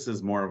think this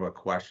is more of a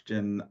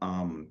question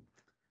on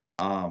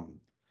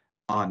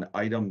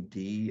item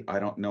D. I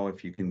don't know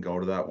if you can go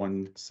to that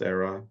one,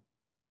 Sarah.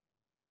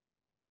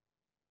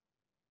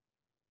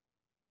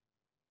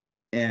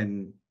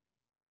 And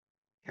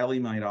Kelly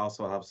might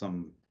also have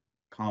some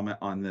comment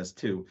on this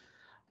too.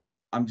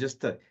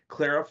 Just to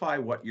clarify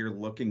what you're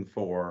looking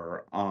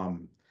for.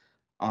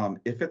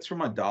 If it's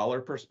from a dollar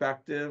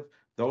perspective,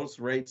 those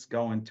rates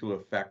go into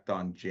effect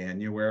on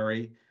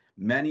January.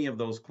 Many of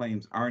those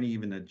claims aren't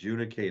even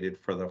adjudicated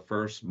for the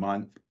first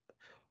month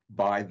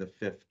by the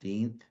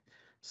 15th.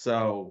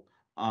 So,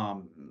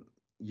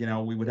 you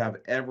know, we would have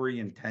every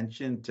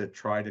intention to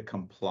try to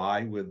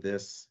comply with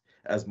this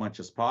as much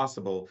as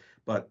possible.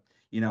 But,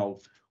 you know,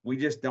 we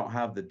just don't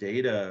have the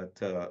data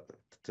to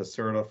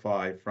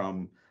certify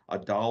from a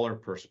dollar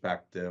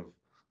perspective,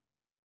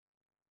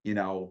 you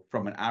know,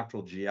 from an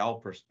actual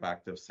GL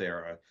perspective,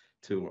 Sarah,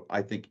 to,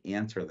 I think,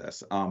 answer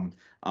this.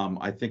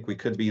 I think we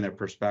could be in a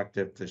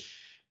perspective to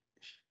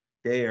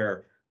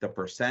share the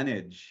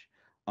percentage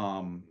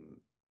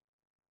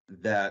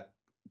that,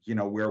 you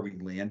know, where we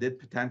landed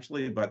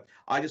potentially, but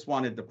I just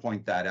wanted to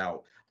point that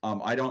out.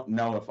 I don't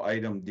know if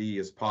item D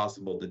is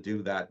possible to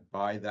do that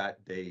by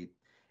that date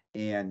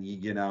and,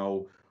 you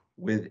know,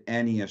 with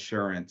any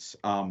assurance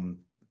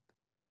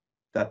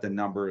that the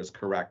number is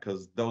correct,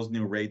 because those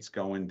new rates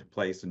go into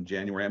place in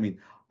January. I mean,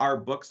 our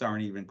books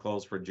aren't even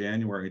closed for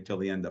January until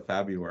the end of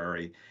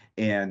February.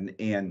 And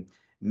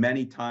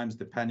many times,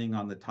 depending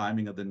on the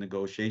timing of the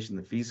negotiation,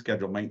 the fee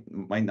schedule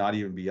might not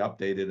even be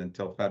updated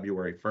until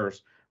February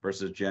 1st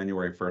versus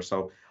January 1st.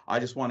 So I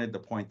just wanted to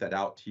point that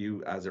out to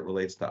you as it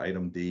relates to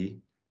item D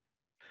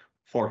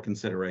for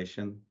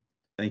consideration.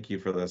 Thank you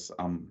for this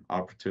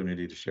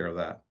opportunity to share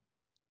that.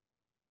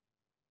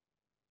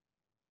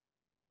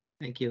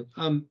 Thank you.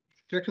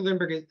 Director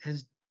Lindberg,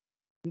 has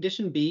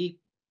condition B,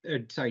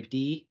 sorry,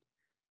 D,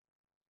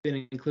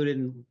 been included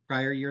in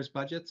prior year's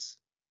budgets?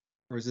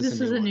 Or is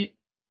this a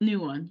new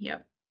one?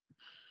 Yep.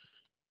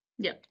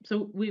 Yep.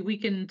 So we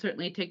can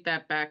certainly take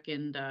that back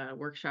and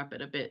workshop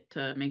it a bit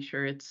to make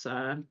sure it's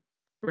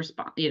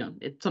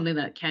it's something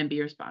that can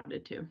be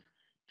responded to.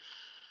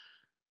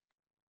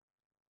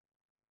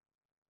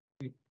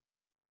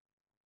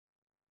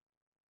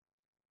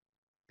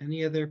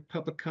 Any other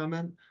public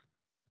comment?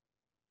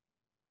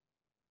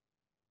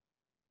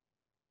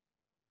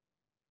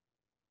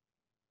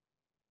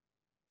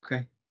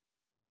 Okay.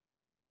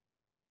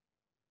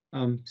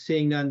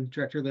 Seeing none,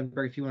 Director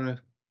Lindberg, if you want to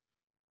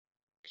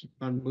keep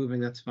on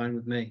moving, that's fine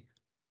with me.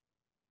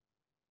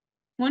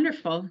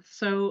 Wonderful.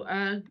 So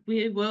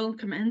we will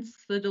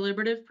commence the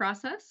deliberative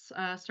process,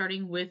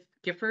 starting with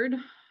Gifford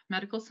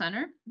Medical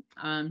Center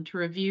to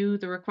review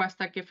the request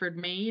that Gifford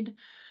made.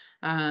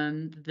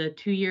 The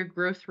 2-year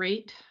growth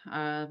rate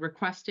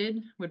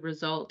requested would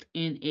result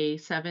in a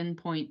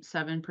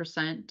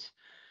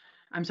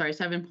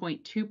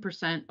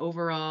 7.2%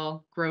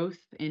 overall growth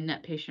in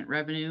net patient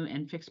revenue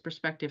and fixed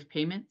prospective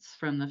payments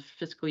from the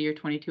fiscal year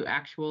 22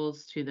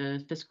 actuals to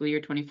the fiscal year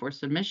 24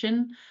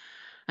 submission.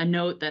 A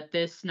note that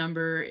this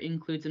number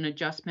includes an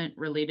adjustment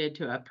related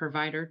to a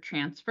provider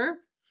transfer.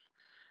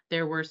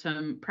 There were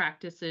some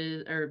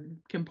practices or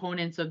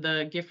components of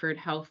the Gifford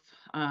Health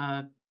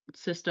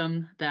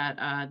system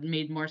that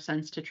made more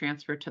sense to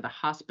transfer to the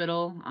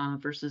hospital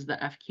versus the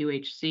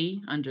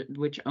FQHC,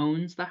 which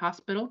owns the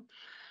hospital.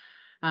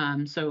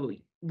 So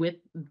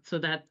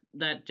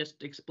that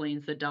just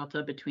explains the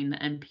delta between the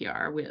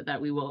NPR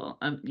that we will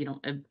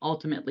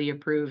ultimately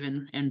approve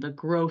and the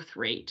growth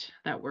rate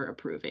that we're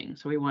approving.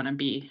 So we want to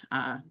be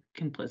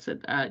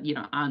complicit,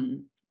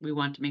 we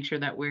want to make sure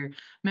that we're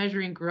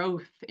measuring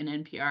growth in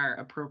NPR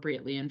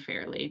appropriately and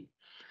fairly.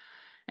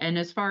 And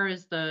as far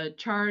as the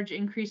charge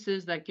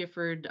increases that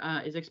Gifford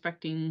is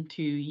expecting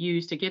to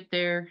use to get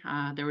there,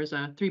 there was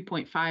a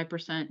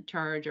 3.5%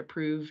 charge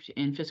approved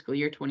in fiscal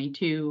year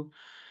 22,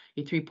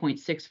 a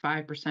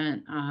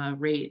 3.65%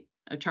 rate,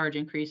 a charge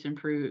increase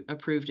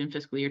approved in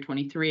fiscal year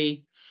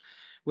 23,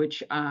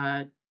 which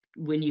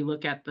when you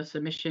look at the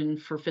submission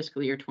for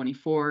fiscal year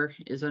 24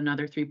 is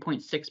another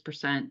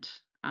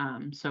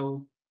 3.6%.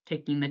 So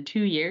taking the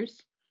 2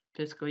 years,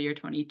 fiscal year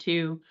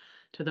 22,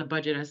 to the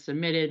budget as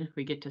submitted,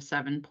 we get to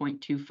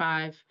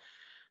 7.25.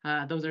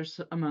 Those are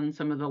among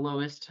some of the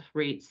lowest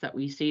rates that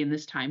we see in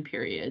this time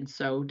period.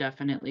 So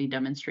definitely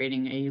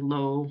demonstrating a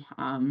low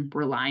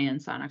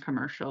reliance on a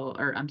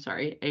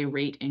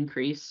rate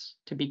increase.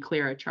 To be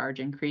clear, a charge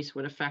increase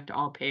would affect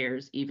all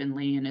payers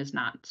evenly and is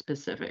not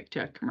specific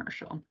to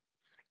commercial.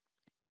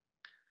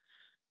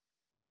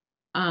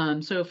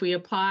 So if we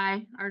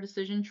apply our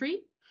decision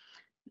tree,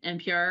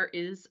 NPR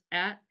is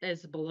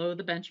below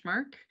the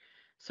benchmark.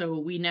 So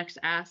we next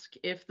ask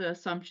if the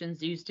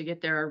assumptions used to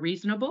get there are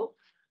reasonable.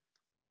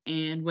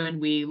 And when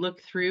we look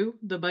through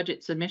the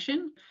budget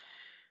submission,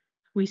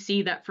 we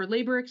see that for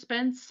labor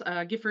expense,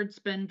 Gifford's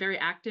been very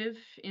active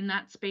in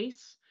that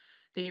space.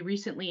 They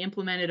recently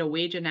implemented a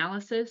wage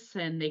analysis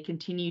and they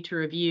continue to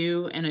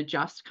review and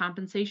adjust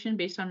compensation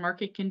based on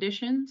market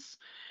conditions.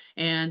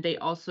 And they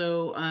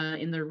also,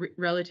 in the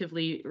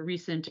relatively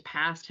recent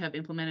past, have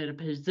implemented a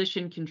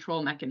position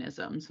control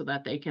mechanism so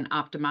that they can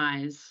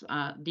optimize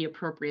the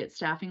appropriate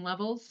staffing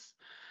levels.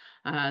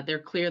 They're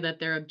clear that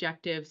their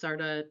objectives are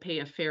to pay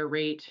a fair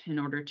rate in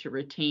order to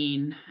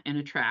retain and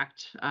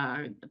attract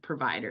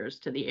providers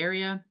to the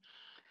area.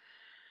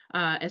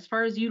 As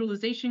far as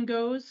utilization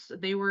goes,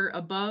 they were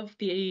above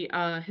the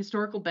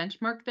historical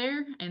benchmark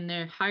there, and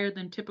their higher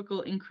than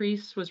typical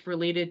increase was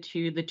related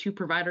to the 2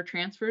 provider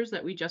transfers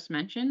that we just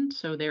mentioned.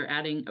 So they're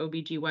adding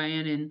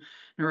OBGYN and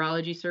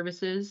neurology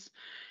services.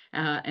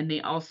 And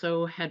they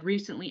also had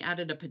recently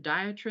added a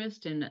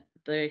podiatrist, and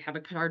they have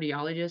a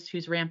cardiologist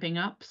who's ramping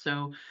up.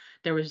 So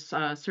there was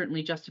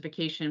certainly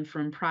justification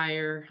from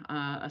prior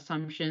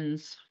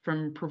assumptions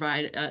from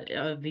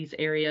these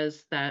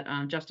areas that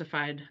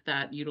justified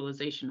that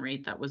utilization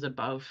rate that was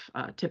above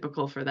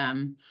typical for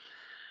them.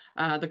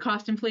 The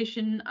cost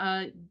inflation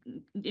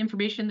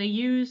information they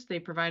used, they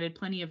provided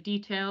plenty of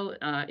detail.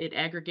 It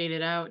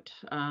aggregated out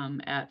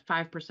at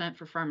 5%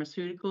 for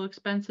pharmaceutical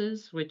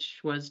expenses, which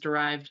was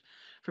derived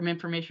from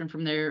information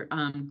from their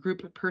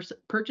group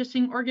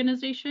purchasing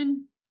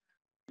organization.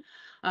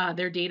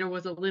 Their data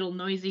was a little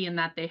noisy in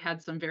that they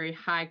had some very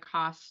high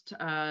cost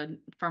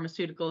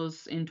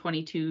pharmaceuticals in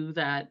 22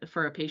 that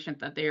for a patient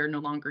that they are no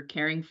longer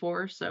caring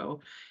for. So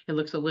it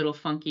looks a little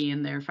funky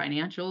in their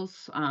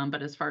financials.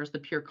 But as far as the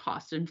pure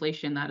cost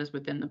inflation, that is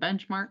within the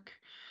benchmark.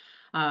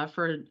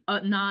 For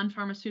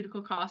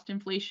non-pharmaceutical cost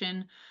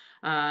inflation,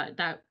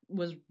 that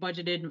was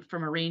budgeted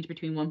from a range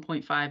between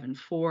 1.5 and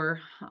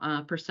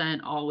 4%,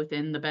 all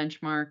within the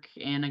benchmark.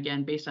 And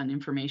again, based on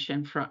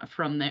information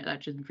from their,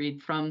 that should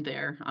read from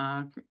their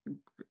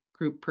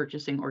group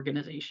purchasing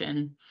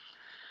organization.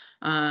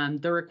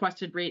 The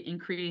requested rate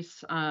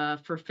increase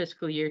for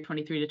fiscal year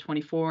 23 to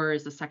 24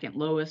 is the second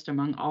lowest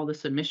among all the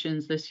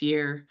submissions this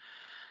year.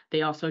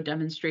 They also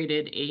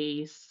demonstrated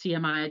a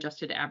CMI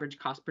adjusted average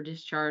cost per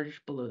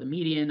discharge below the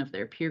median of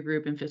their peer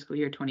group in fiscal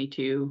year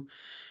 22,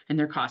 and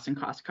their cost and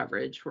cost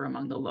coverage were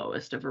among the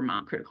lowest of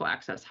Vermont critical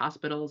access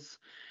hospitals.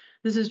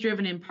 This is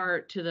driven in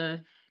part to the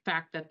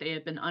fact that they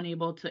have been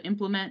unable to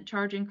implement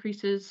charge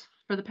increases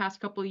for the past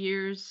couple of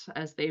years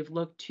as they've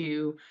looked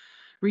to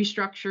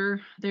restructure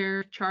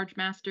their charge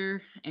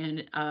master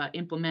and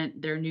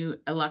implement their new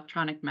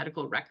electronic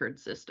medical record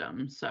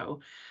system. So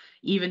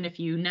even if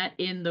you net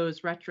in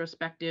those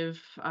retrospective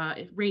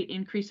rate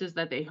increases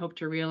that they hope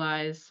to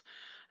realize,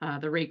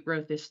 the rate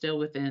growth is still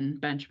within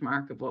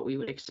benchmark of what we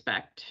would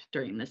expect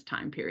during this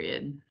time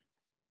period.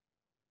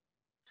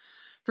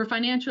 For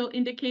financial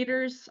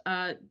indicators,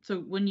 so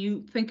when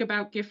you think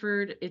about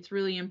Gifford, it's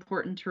really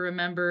important to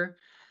remember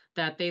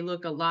that they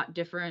look a lot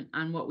different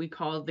on what we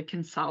call the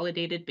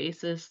consolidated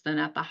basis than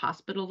at the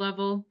hospital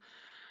level.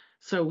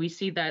 So we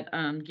see that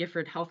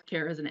Gifford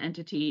Healthcare as an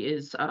entity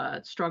is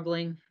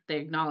struggling. They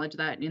acknowledge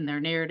that in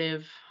their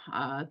narrative.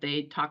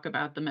 They talk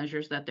about the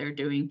measures that they're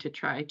doing to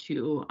try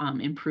to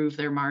improve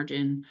their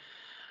margin.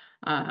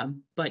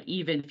 But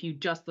even if you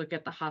just look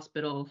at the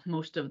hospital,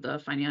 most of the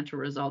financial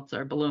results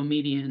are below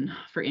median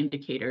for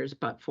indicators,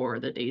 but for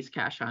the days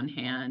cash on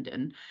hand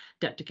and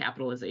debt to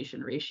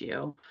capitalization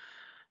ratio.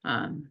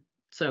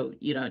 So,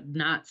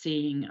 not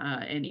seeing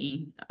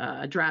any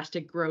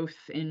drastic growth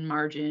in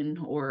margin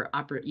or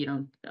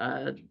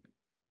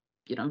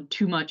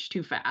too much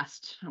too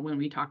fast when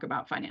we talk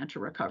about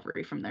financial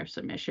recovery from their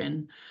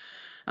submission.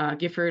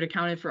 Gifford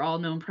accounted for all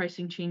known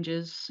pricing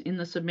changes in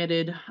the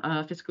submitted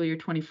fiscal year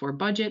 24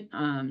 budget.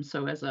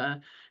 So as a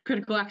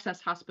critical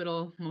access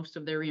hospital, most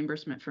of their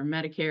reimbursement from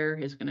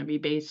Medicare is going to be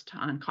based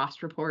on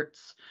cost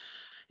reports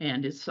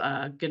and is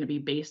going to be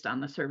based on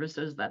the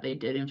services that they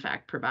did in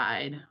fact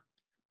provide.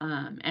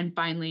 And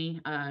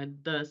finally,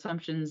 the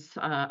assumptions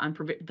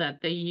that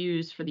they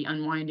used for the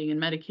unwinding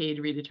and Medicaid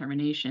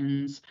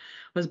redeterminations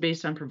was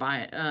based on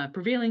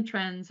prevailing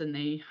trends, and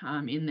they,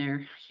 in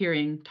their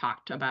hearing,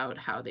 talked about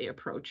how they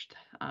approached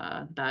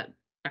that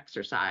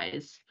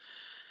exercise.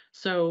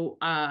 So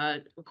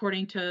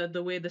according to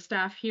the way the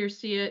staff here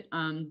see it,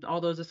 all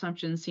those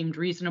assumptions seemed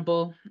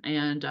reasonable,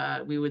 and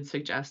we would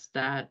suggest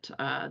that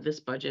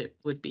this budget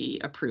would be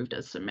approved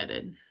as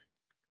submitted.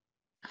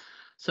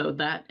 So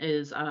that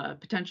is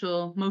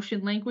potential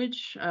motion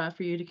language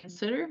for you to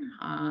consider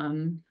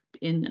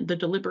in the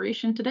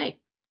deliberation today.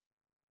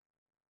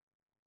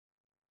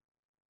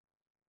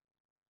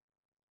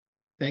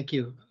 Thank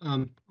you.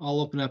 I'll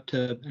open up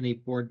to any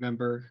board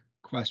member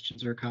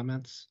questions or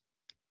comments.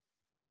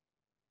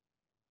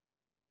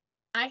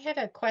 I had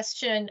a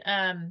question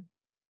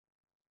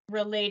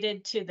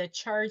related to the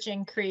charge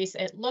increase.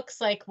 It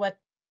looks like what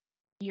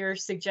you're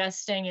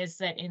suggesting is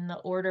that in the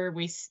order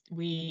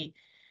we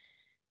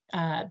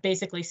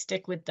basically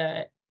stick with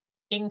the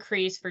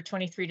increase for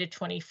 23 to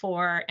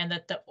 24, and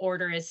that the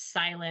order is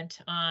silent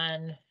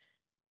on,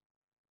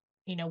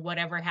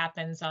 whatever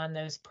happens on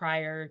those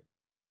prior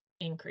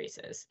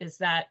increases. Is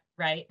that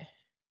right?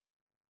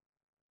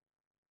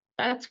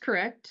 That's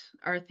correct.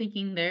 Our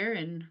thinking there,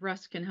 and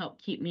Russ can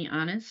help keep me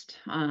honest,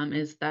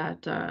 is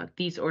that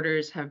these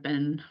orders have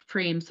been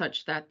framed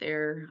such that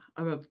they're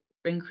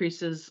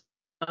increases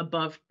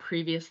above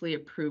previously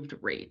approved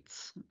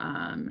rates.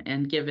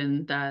 And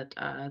given that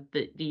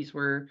these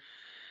were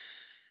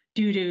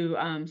due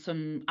to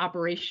some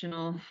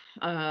operational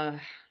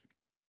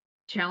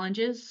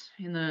challenges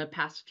in the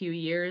past few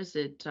years,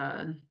 it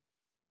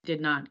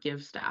did not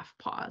give staff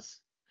pause.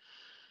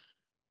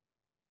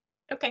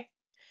 Okay.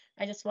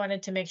 I just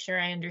wanted to make sure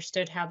I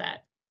understood how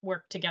that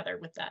worked together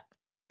with that.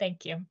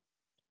 Thank you.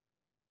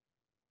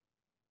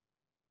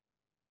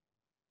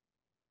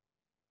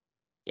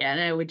 Yeah,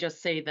 and I would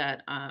just say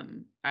that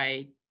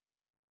I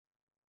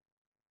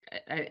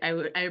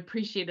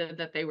appreciated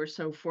that they were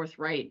so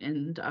forthright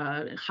and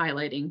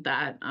highlighting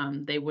that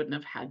they wouldn't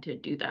have had to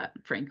do that,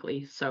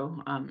 frankly.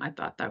 So I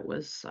thought that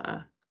was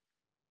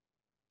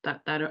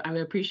that I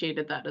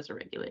appreciated that as a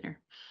regulator.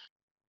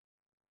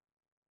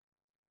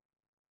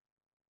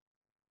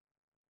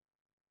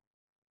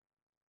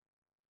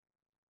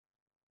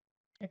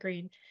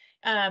 Agreed.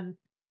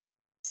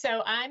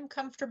 So I'm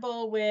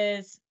comfortable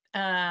with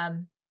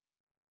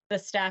the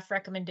staff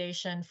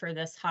recommendation for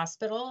this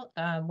hospital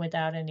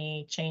without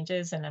any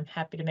changes, and I'm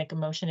happy to make a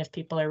motion if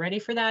people are ready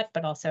for that,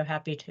 but also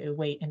happy to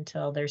wait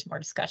until there's more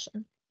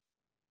discussion.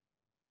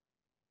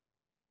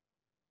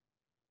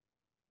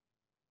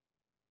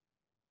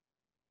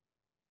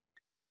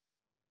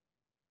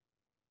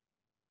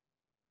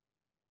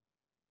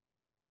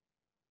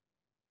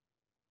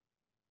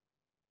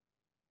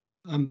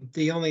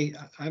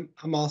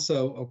 I'm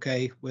also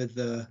okay with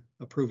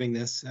approving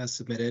this as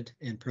submitted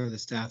and per the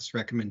staff's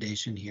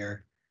recommendation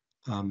here.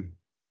 A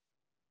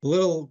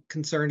little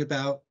concerned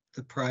about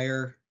the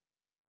prior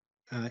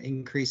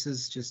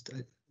increases, just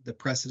the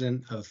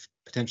precedent of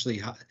potentially,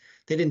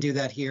 they didn't do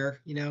that here,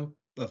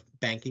 of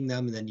banking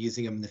them and then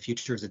using them in the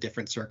future is a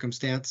different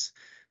circumstance.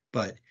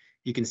 But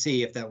you can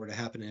see if that were to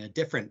happen in a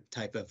different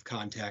type of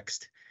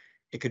context,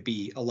 it could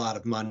be a lot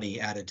of money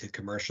added to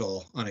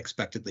commercial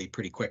unexpectedly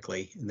pretty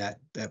quickly, and that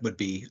would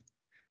be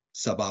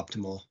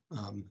suboptimal.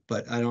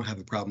 But I don't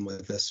have a problem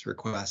with this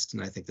request,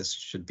 and I think this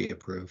should be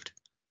approved.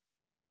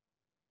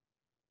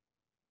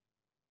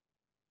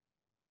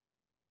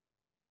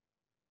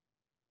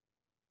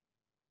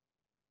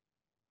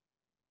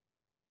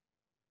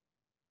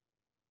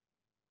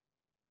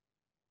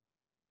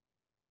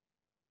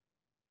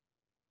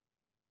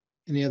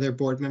 Any other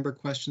board member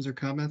questions or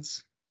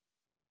comments?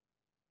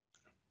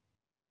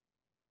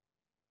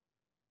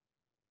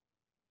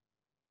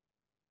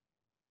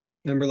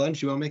 Member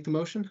Lunge, you want to make the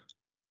motion?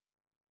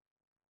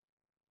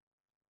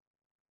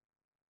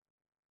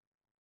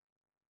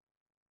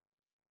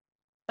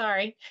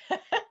 Sorry,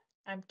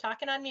 I'm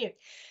talking on mute.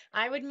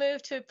 I would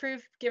move to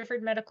approve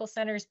Gifford Medical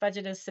Center's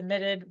budget as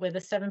submitted with a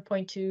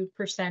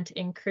 7.2%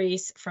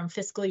 increase from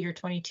fiscal year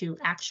 22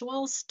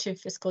 actuals to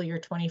fiscal year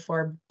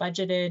 24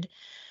 budgeted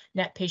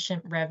net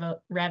patient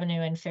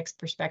revenue and fixed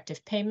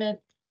prospective payment,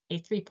 a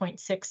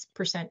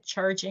 3.6%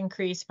 charge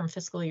increase from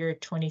fiscal year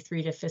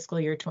 23 to fiscal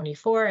year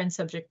 24 and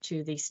subject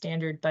to the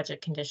standard budget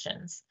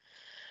conditions.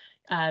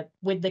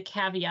 with the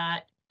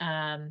caveat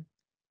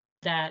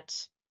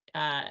that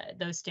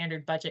those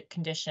standard budget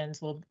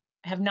conditions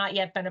have not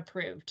yet been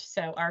approved.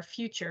 So our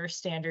future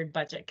standard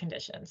budget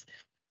conditions.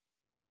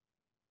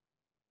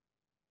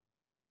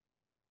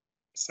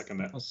 Second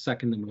that. I'll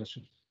second the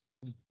motion.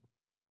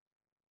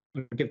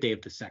 I'll give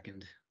Dave the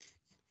second.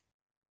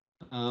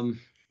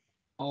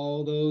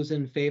 All those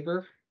in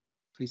favor,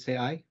 please say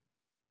aye.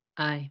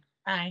 Aye.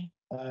 Aye.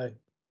 Aye.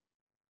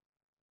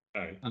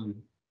 Aye.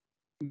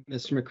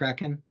 Mr.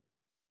 McCracken,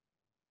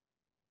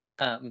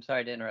 I'm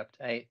sorry to interrupt.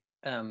 I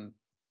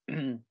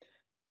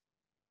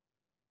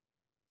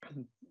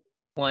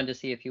wanted to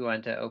see if you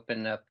wanted to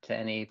open up to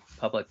any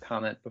public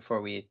comment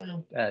before we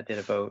did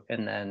a vote,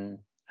 and then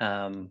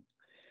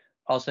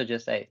also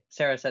just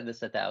Sarah said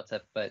this at the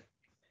outset, but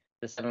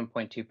the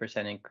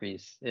 7.2%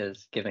 increase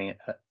is giving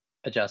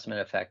adjustment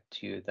effect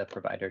to the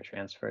provider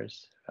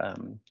transfers,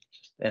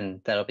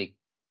 and that'll be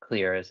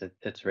clear as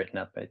it's written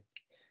up. I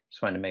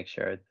just wanted to make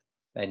sure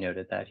I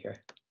noted that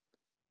here.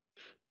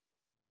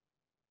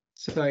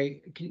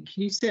 sorry, can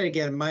you say it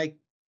again? My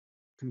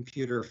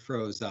computer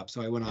froze up,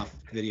 so I went off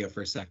video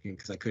for a second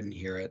because I couldn't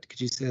hear it. Could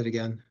you say it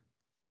again?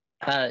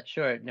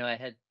 Sure. No, I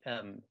had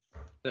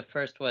the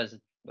first was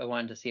I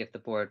wanted to see if the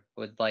board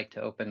would like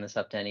to open this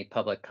up to any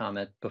public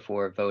comment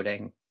before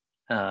voting.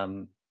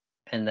 And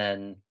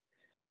then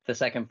the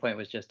second point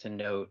was just to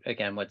note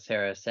again what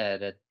Sarah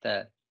said at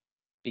the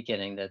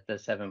beginning, that the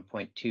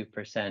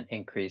 7.2%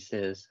 increase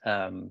is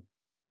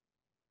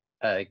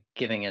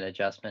giving an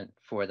adjustment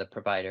for the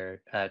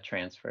provider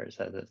transfers,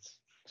 as it's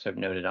sort of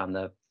noted on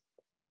the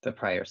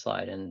prior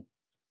slide, and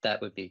that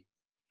would be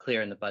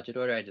clear in the budget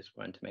order. I just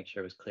wanted to make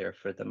sure it was clear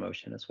for the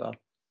motion as well.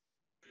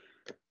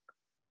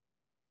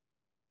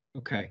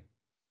 Okay.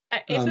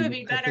 If it would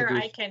be I think better,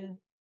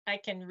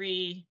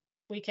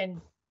 we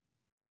can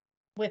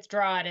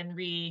withdraw it and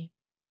redo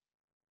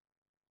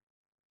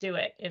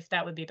it if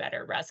that would be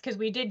better, Russ, because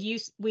we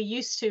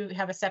used to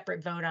have a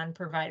separate vote on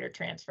provider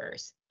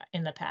transfers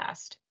in the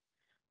past.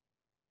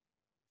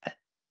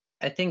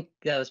 I think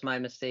that was my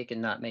mistake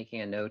in not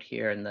making a note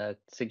here in the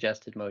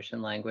suggested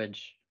motion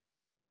language.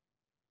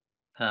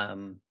 But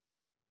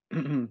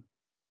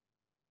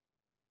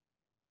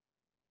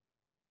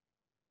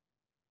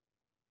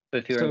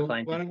if you're So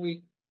inclined why to, don't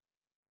we,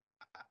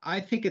 I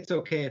think it's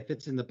okay if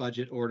it's in the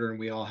budget order and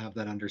we all have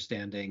that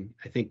understanding.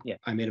 I think Yeah.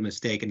 I made a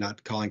mistake in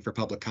not calling for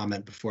public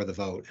comment before the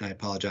vote, and I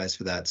apologize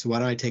for that. So why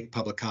don't I take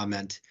public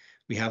comment?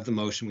 We have the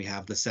motion, we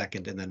have the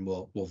second, and then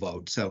we'll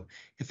vote. So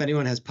if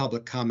anyone has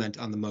public comment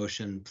on the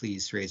motion,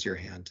 please raise your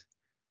hand.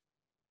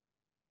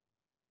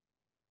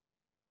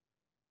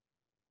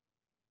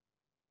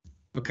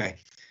 Okay.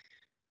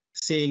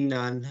 Seeing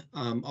none,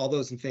 all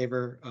those in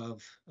favor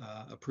of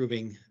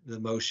approving the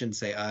motion,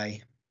 say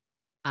aye.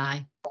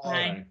 Aye.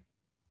 Aye.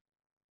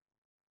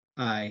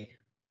 Aye.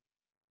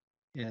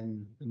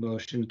 And the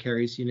motion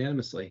carries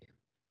unanimously.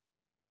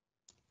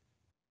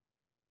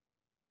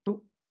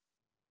 Oh,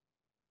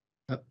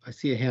 I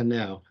see a hand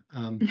now.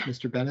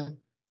 Mr. Bennett?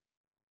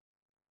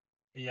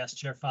 Yes,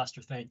 Chair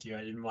Foster, thank you.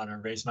 I didn't want to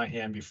raise my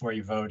hand before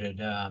you voted.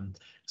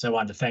 So I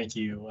wanted to thank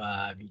you,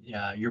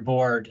 your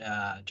board,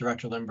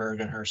 Director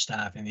Lindberg and her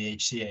staff and the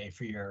HCA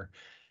for your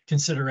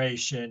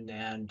consideration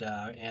and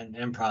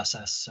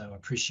process. So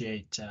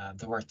appreciate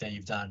the work that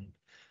you've done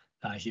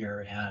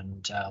here,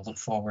 and look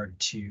forward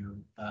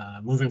to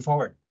moving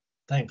forward.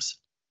 Thanks.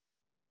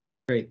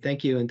 Great,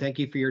 thank you. And thank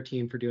you for your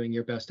team for doing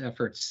your best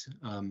efforts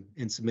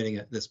in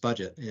submitting this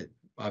budget. It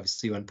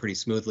obviously went pretty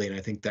smoothly, and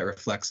I think that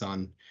reflects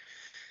on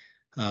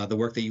the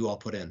work that you all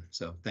put in.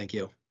 So thank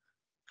you.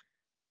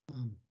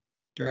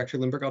 Director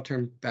Lindberg, I'll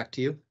turn back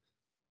to you.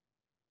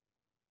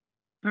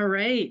 All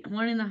right,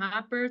 1 in the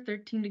hopper,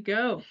 13 to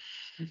go.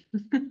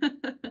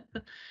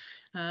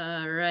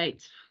 All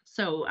right,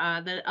 so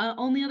the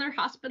only other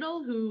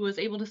hospital who was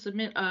able to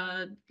submit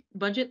a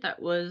budget that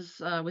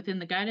was within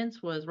the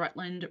guidance was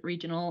Rutland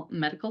Regional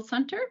Medical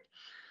Center.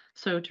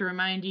 So to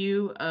remind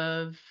you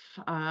of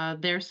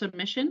their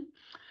submission,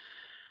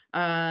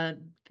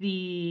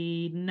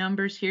 the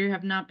numbers here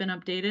have not been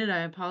updated. I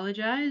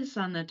apologize.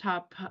 On the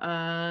top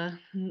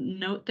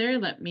note there,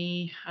 let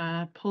me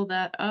pull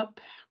that up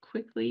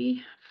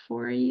quickly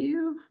for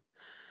you.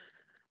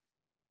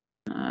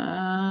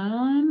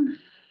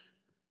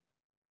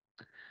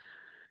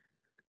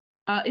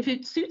 If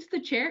it suits the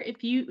chair,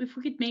 if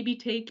we could maybe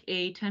take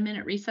a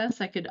 10-minute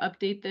recess, I could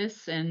update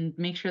this and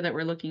make sure that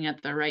we're looking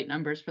at the right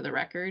numbers for the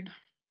record.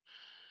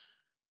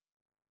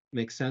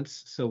 Makes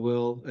sense. So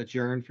we'll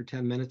adjourn for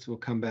 10 minutes. We'll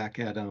come back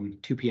at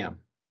 2 p.m.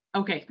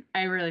 Okay,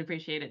 I really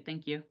appreciate it.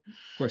 Thank you.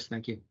 Of course,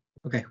 thank you.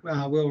 Okay,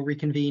 we'll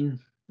reconvene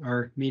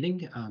our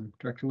meeting.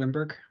 Director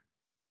Lindberg.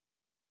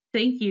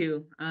 Thank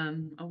you.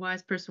 A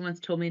wise person once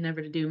told me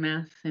never to do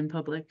math in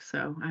public,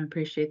 so I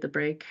appreciate the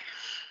break.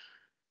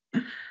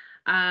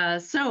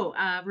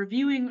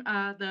 Reviewing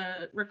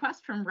the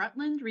request from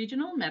Rutland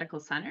Regional Medical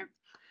Center,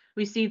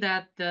 we see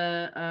that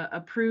the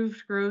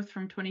approved growth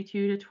from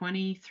 22 to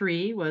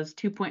 23 was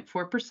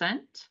 2.4%,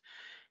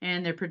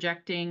 and they're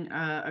projecting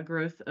a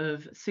growth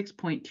of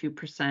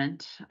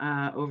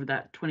 6.2% over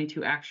that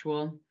 22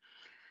 actual.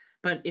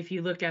 But if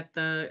you look at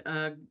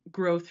the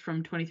growth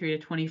from 23 to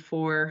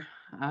 24,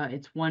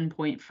 it's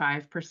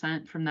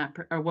 1.5% from that,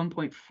 or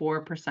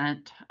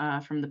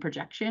 1.4% from the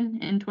projection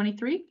in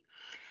 23,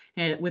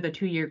 with a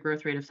 2-year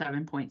growth rate of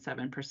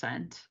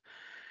 7.7%.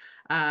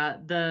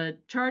 The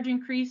charge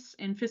increase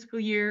in fiscal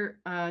year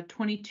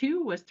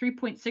 22 was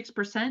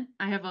 3.6%.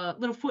 I have a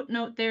little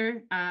footnote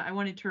there. I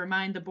wanted to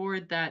remind the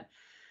board that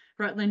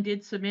Rutland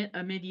did submit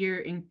a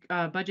mid-year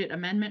budget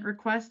amendment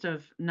request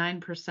of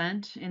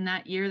 9% in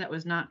that year that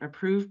was not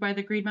approved by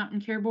the Green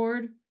Mountain Care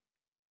Board.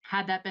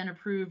 Had that been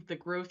approved, the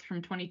growth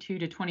from 22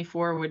 to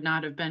 24 would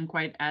not have been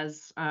quite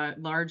as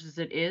large as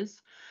it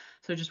is.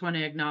 So just want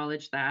to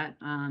acknowledge that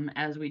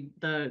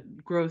the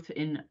growth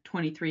in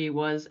 23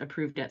 was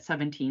approved at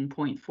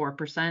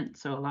 17.4%.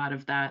 So a lot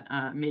of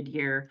that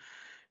mid-year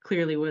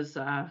clearly was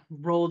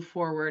rolled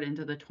forward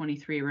into the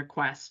 23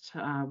 request,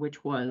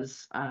 which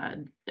was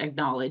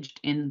acknowledged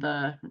in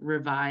the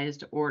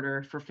revised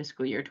order for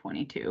fiscal year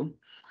 22.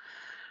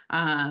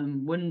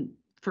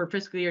 For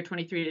fiscal year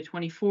 23 to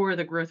 24,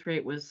 the growth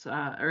rate was,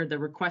 or the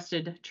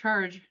requested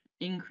charge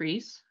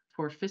increase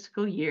for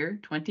fiscal year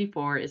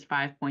 24 is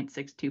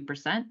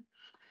 5.62%.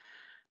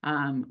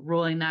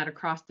 Rolling that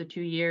across the 2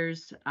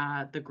 years,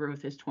 the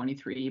growth is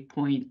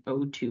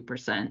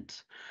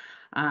 23.02%.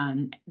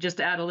 Just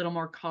to add a little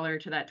more color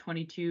to that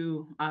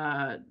 22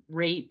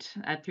 rate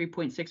at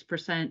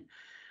 3.6%,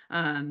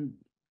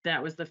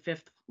 that was the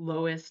 5th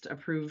lowest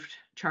approved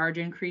charge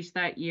increase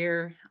that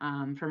year,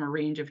 from a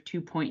range of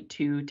 2.2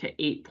 to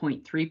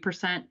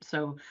 8.3%.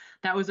 So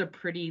that was a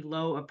pretty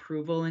low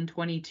approval in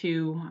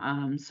 22.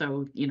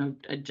 So,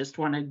 I just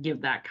want to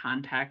give that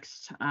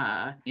context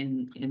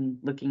in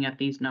looking at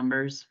these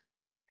numbers.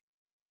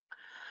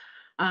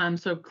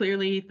 So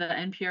clearly the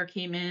NPR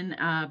came in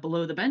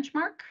below the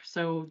benchmark.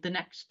 So the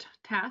next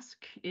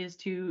task is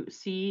to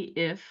see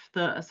if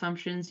the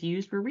assumptions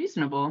used were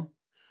reasonable.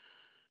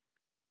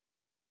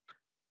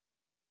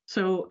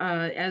 So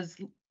as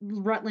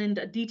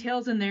Rutland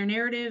details in their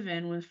narrative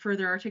and was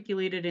further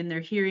articulated in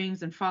their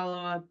hearings and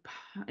follow-up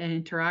and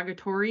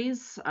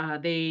interrogatories,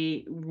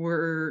 they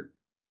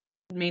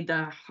made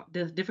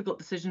the difficult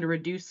decision to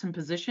reduce some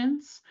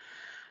positions.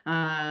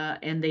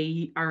 And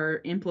they are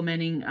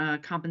implementing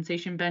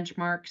compensation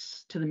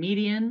benchmarks to the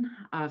median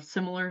of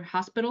similar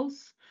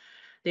hospitals.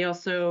 They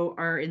also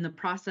are in the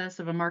process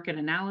of a market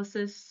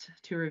analysis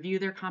to review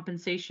their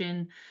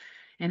compensation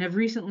and have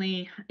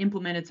recently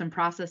implemented some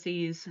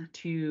processes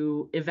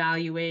to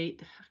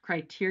evaluate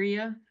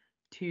criteria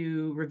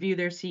to review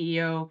their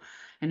CEO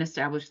and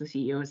establish the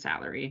CEO's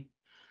salary.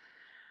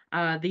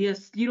 The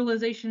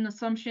utilization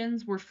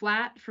assumptions were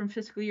flat from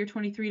fiscal year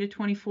 23 to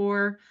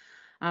 24.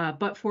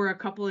 But for a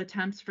couple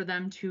attempts for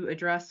them to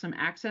address some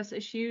access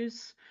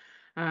issues.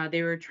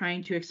 They were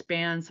trying to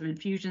expand some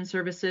infusion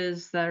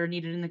services that are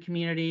needed in the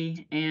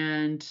community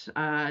and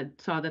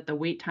saw that the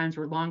wait times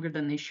were longer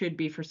than they should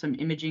be for some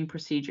imaging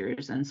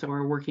procedures. And so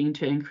are working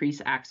to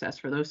increase access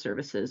for those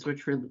services,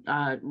 which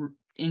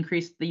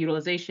increased the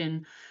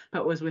utilization,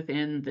 but was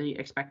within the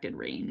expected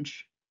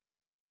range.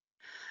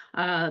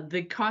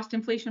 The cost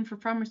inflation for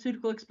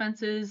pharmaceutical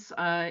expenses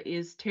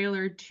is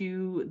tailored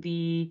to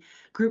the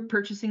group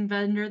purchasing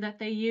vendor that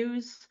they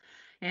use.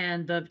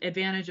 And the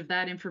advantage of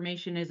that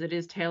information is it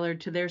is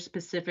tailored to their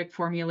specific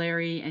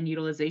formulary and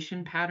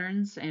utilization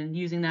patterns. And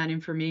using that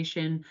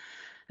information,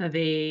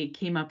 they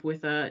came up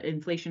with an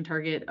inflation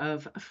target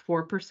of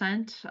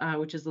 4%,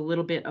 which is a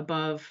little bit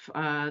above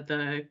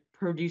the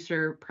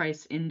producer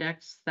price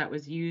index that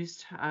was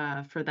used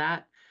for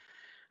that.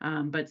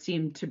 But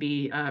seemed to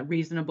be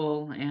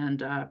reasonable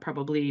and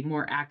probably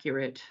more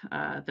accurate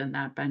than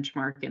that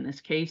benchmark in this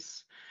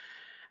case.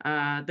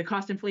 The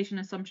cost inflation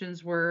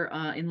assumptions were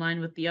in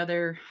line with the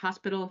other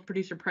hospital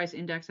producer price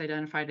index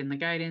identified in the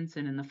guidance,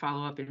 and in the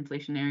follow-up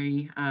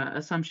inflationary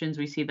assumptions,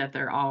 we see that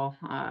they're all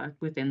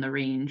within the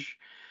range.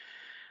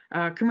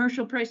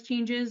 Commercial price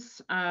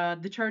changes,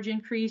 the charge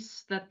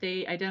increase that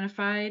they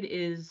identified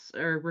is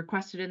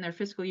requested in their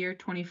fiscal year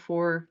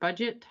 24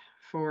 budget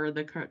for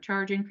the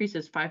charge increase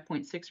is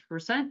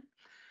 5.6%.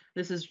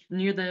 This is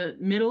near the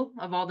middle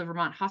of all the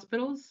Vermont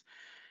hospitals.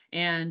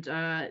 And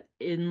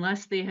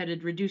unless they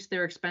had reduced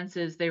their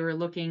expenses, they were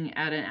looking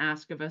at an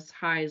ask of as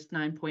high as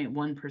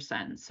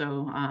 9.1%.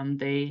 So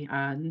they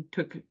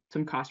took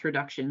some cost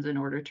reductions in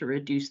order to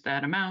reduce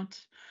that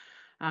amount.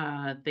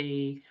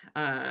 They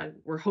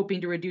were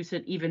hoping to reduce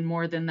it even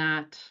more than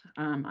that.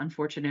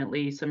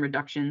 Unfortunately, some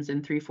reductions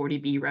in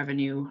 340B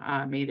revenue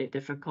made it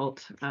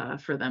difficult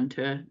for them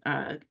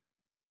to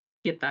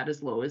get that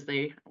as low as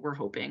they were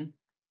hoping.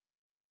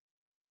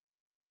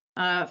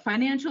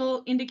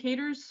 Financial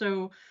indicators.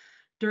 So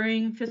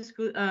during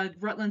fiscal,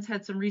 Rutland's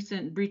had some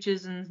recent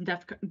breaches in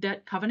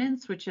debt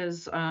covenants, which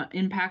has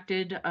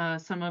impacted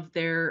some of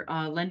their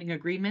lending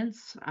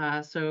agreements.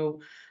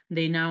 So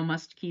They now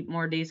must keep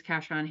more days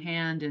cash on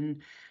hand and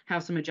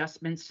have some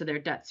adjustments to their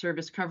debt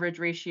service coverage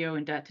ratio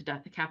and debt to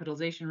debt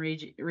capitalization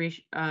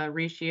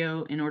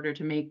ratio in order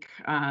to make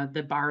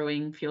the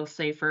borrowing feel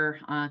safer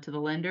to the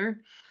lender.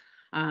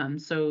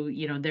 So,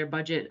 their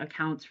budget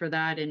accounts for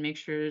that and make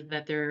sure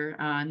that they're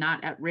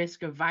not at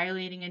risk of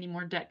violating any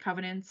more debt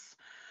covenants.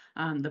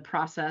 The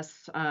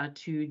process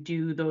to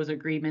do those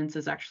agreements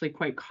is actually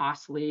quite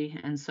costly,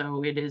 and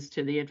so it is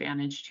to the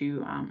advantage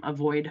to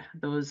avoid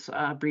those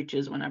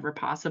breaches whenever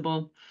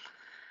possible.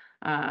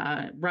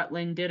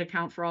 Rutland did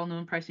account for all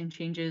known pricing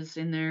changes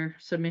in their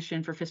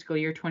submission for fiscal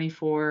year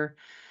 24.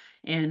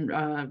 And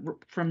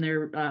from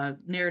their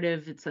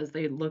narrative, it says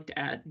they looked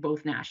at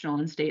both national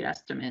and state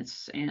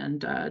estimates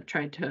and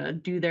tried to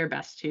do their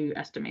best to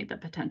estimate the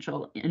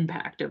potential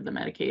impact of the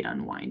Medicaid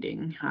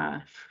unwinding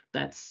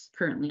that's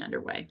currently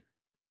underway.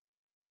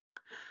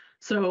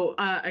 So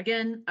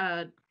again,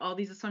 all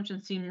these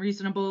assumptions seem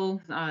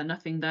reasonable,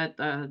 nothing that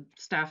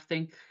staff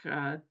think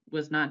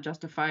was not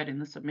justified in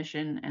the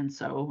submission, and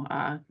so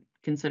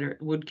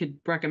could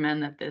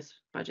recommend that this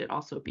budget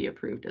also be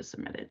approved as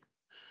submitted.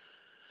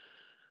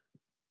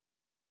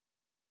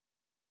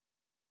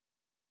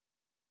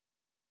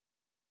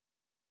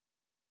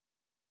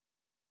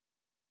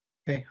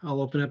 Okay,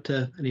 I'll open up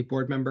to any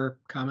board member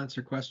comments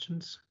or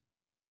questions.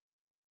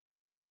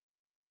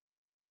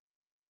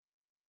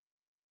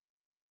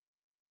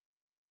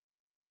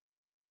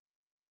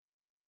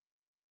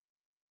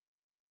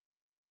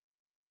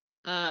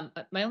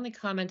 My only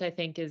comment, I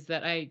think, is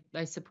that I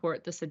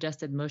support the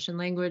suggested motion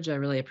language. I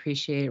really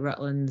appreciate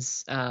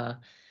Rutland's,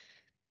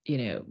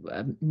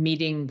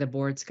 meeting the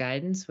board's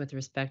guidance with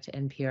respect to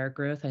NPR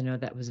growth. I know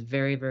that was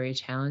very, very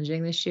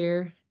challenging this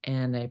year,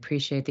 and I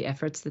appreciate the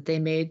efforts that they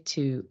made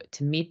to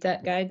meet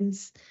that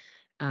guidance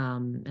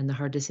and the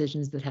hard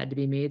decisions that had to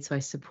be made. So I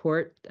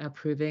support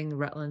approving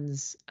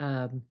Rutland's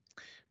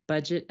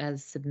budget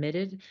as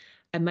submitted.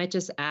 I might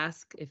just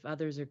ask if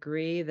others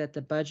agree that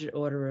the budget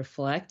order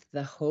reflect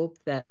the hope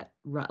that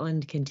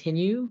Rutland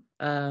continue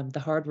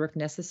the hard work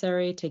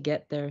necessary to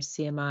get their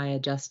CMI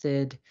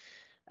adjusted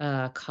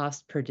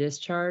cost per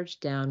discharge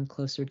down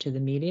closer to the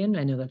median.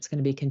 I know that's going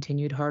to be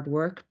continued hard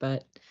work,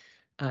 but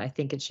I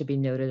think it should be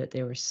noted that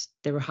they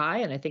were high,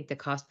 and I think the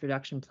cost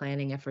reduction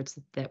planning efforts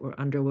that were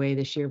underway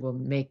this year will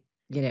make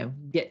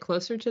get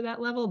closer to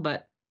that level.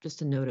 But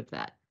just a note of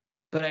that.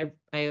 But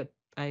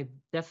I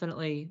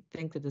definitely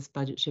think that this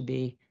budget should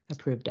be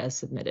approved as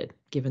submitted,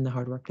 given the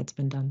hard work that's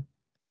been done.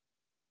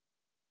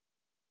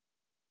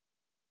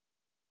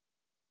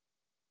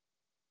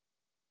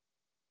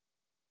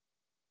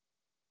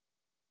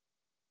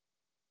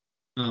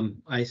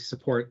 I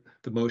support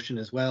the motion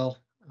as well,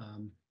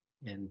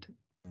 and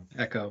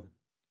echo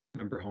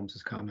Member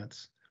Holmes's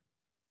comments.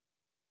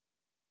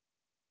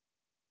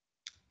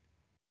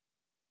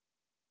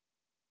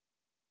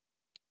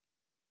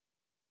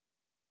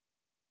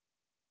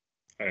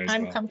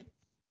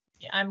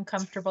 I'm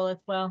comfortable as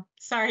well.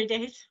 Sorry,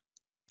 Dave.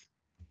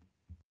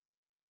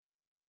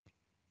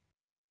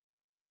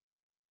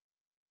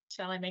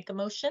 Shall I make a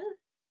motion?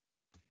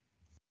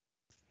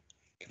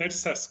 Can I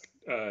just ask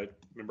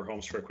Member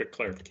Holmes for a quick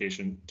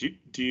clarification? Do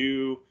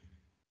you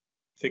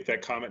think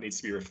that comment needs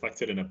to be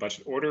reflected in a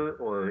budget order,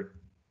 or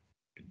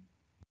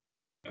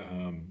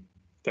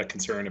that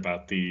concern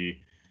about the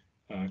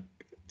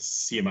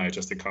CMI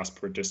adjusted cost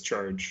per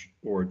discharge,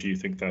 or do you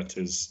think that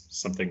is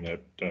something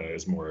that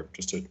is more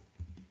just a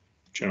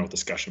general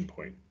discussion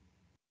point?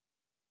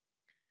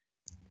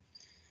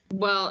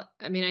 Well,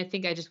 I mean, I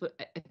think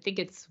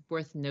it's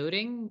worth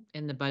noting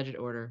in the budget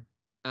order.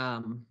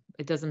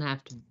 It doesn't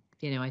have to,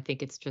 I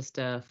think it's just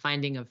a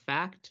finding of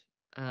fact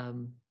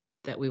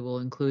that we will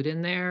include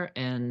in there,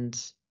 and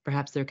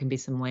perhaps there can be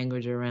some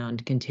language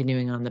around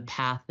continuing on the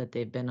path that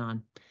they've been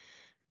on.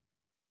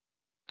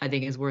 I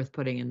think is worth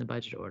putting in the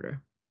budget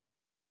order.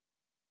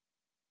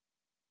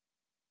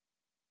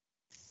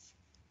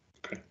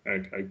 Okay,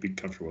 I'd be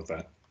comfortable with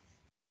that.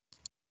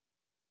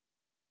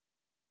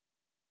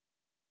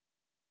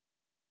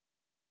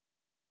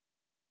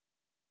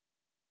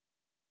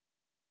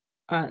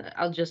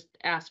 I'll just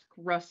ask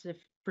Russ if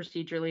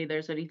procedurally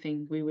there's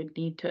anything we would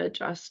need to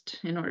adjust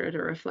in order to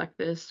reflect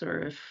this,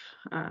 or if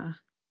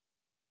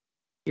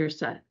you're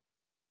set.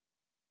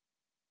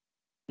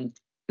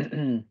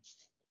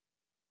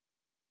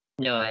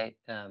 No, I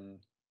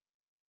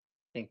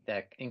think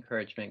that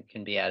encouragement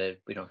can be added.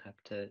 We don't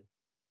have to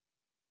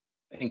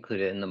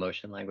include it in the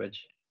motion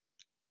language.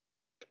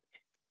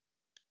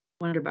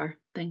 Wonderbar,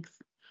 thanks.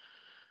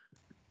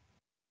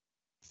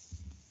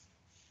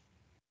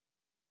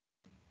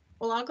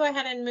 Well, I'll go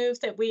ahead and move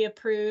that we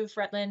approve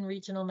Rutland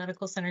Regional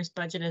Medical Center's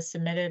budget as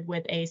submitted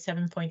with a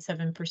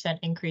 7.7%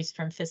 increase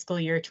from fiscal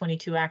year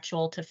 22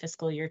 actual to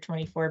fiscal year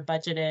 24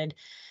 budgeted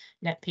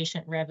net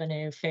patient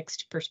revenue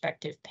fixed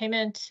prospective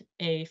payment,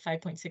 a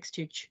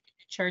 5.62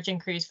 charge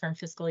increase from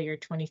fiscal year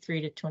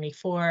 23 to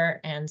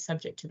 24, and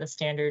subject to the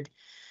standard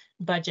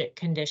budget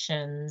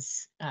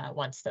conditions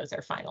once those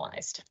are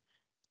finalized.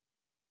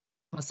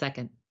 I'll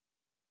second.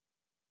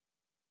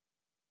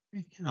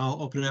 And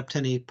I'll open it up to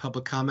any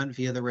public comment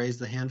via the raise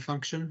the hand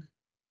function.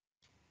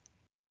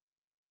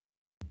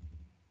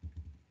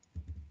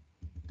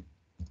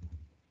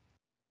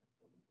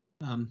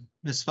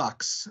 Ms.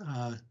 Fox,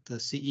 the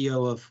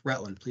CEO of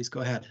Rutland, please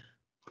go ahead.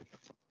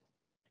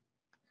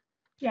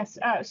 Yes,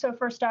 so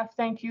first off,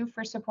 thank you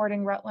for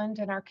supporting Rutland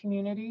and our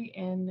community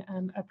in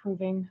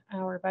approving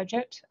our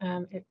budget.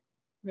 It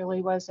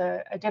really was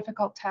a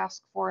difficult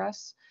task for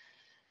us.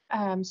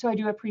 So I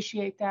do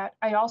appreciate that.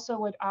 I also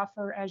would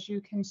offer, as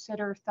you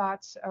consider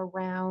thoughts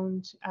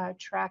around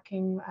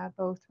tracking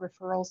both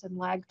referrals and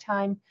lag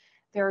time,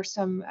 there are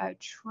some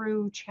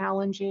true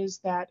challenges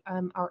that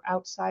are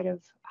outside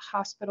of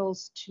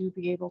hospitals to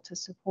be able to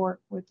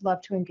support. Would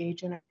love to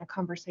engage in a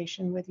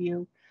conversation with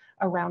you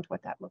around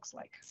what that looks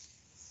like.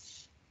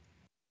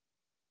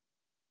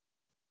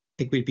 I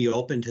think we'd be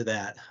open to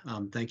that.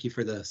 Thank you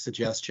for the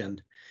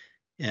suggestion.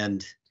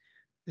 And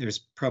there's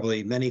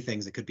probably many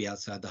things that could be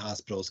outside the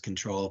hospital's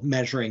control.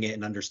 Measuring it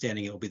and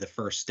understanding it will be the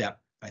first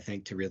step, I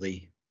think, to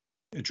really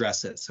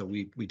address it. So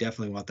we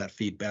definitely want that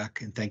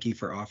feedback, and thank you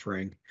for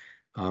offering.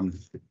 And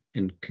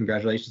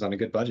congratulations on a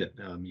good budget.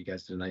 You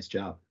guys did a nice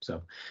job.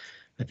 So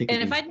I think.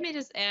 And if I may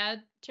just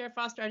add, Chair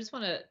Foster, I just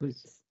want to.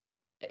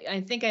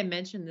 I think I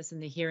mentioned this in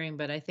the hearing,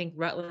 but I think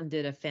Rutland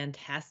did a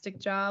fantastic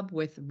job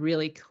with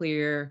really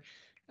clear,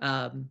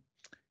 thorough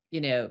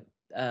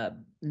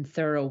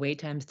wait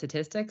time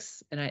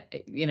statistics. And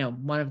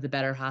one of the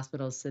better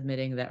hospitals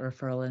submitting that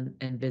referral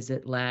and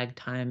visit lag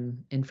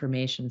time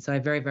information. So I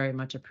very, very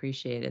much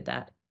appreciated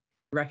that,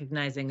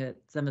 recognizing that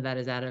some of that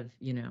is out of,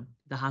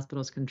 the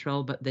hospital's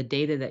control, but the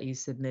data that you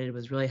submitted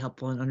was really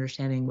helpful in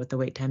understanding what the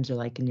wait times are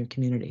like in your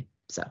community.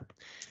 So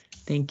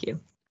thank you.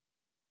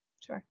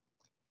 Sure.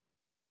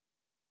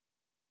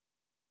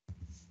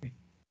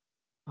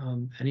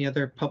 Any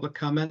other public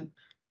comment?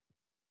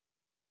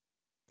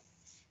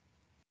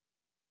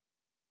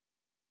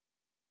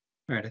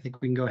 All right, I think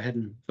we can go ahead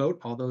and vote.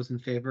 All those in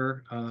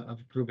favor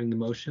of approving the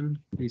motion,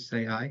 please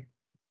say aye.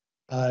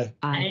 Aye.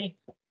 Aye.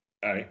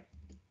 Aye.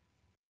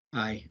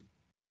 Aye.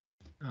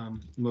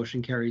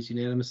 Motion carries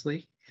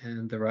unanimously,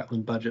 and the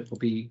Rutland budget will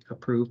be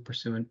approved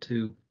pursuant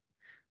to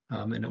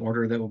an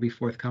order that will be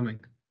forthcoming.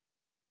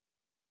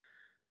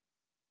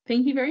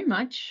 Thank you very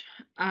much.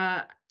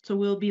 So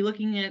we'll be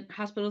looking at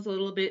hospitals a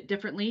little bit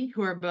differently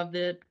who are above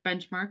the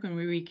benchmark when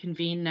we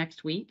reconvene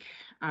next week,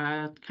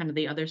 kind of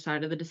the other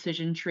side of the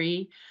decision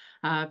tree.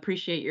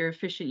 Appreciate your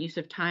efficient use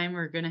of time.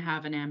 We're going to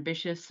have an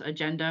ambitious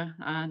agenda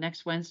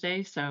next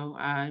Wednesday, so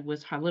it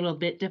was a little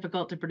bit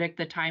difficult to predict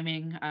the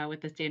timing with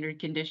the standard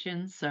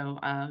conditions. So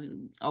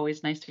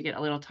always nice to get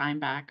a little time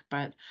back,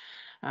 but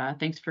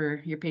thanks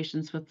for your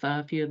patience with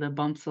a few of the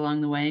bumps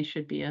along the way.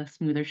 Should be a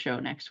smoother show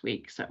next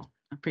week, so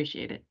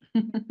appreciate it.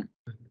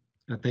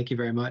 Thank you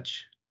very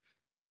much.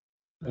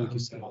 Thank you,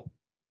 Sal.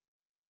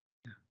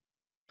 Yeah.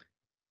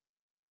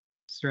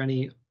 Is there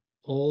any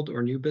old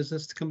or new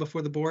business to come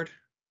before the board?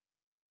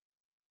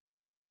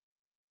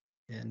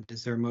 And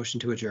is there a motion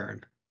to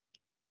adjourn?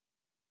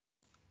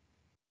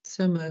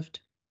 So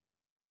moved.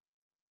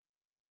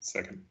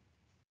 Second.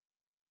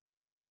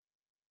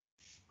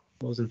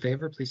 Those in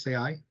favor, please say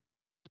aye.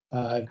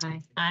 Aye.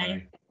 Aye.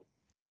 Aye.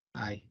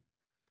 Aye.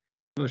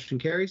 Motion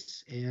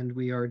carries, and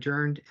we are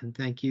adjourned. And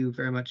thank you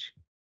very much,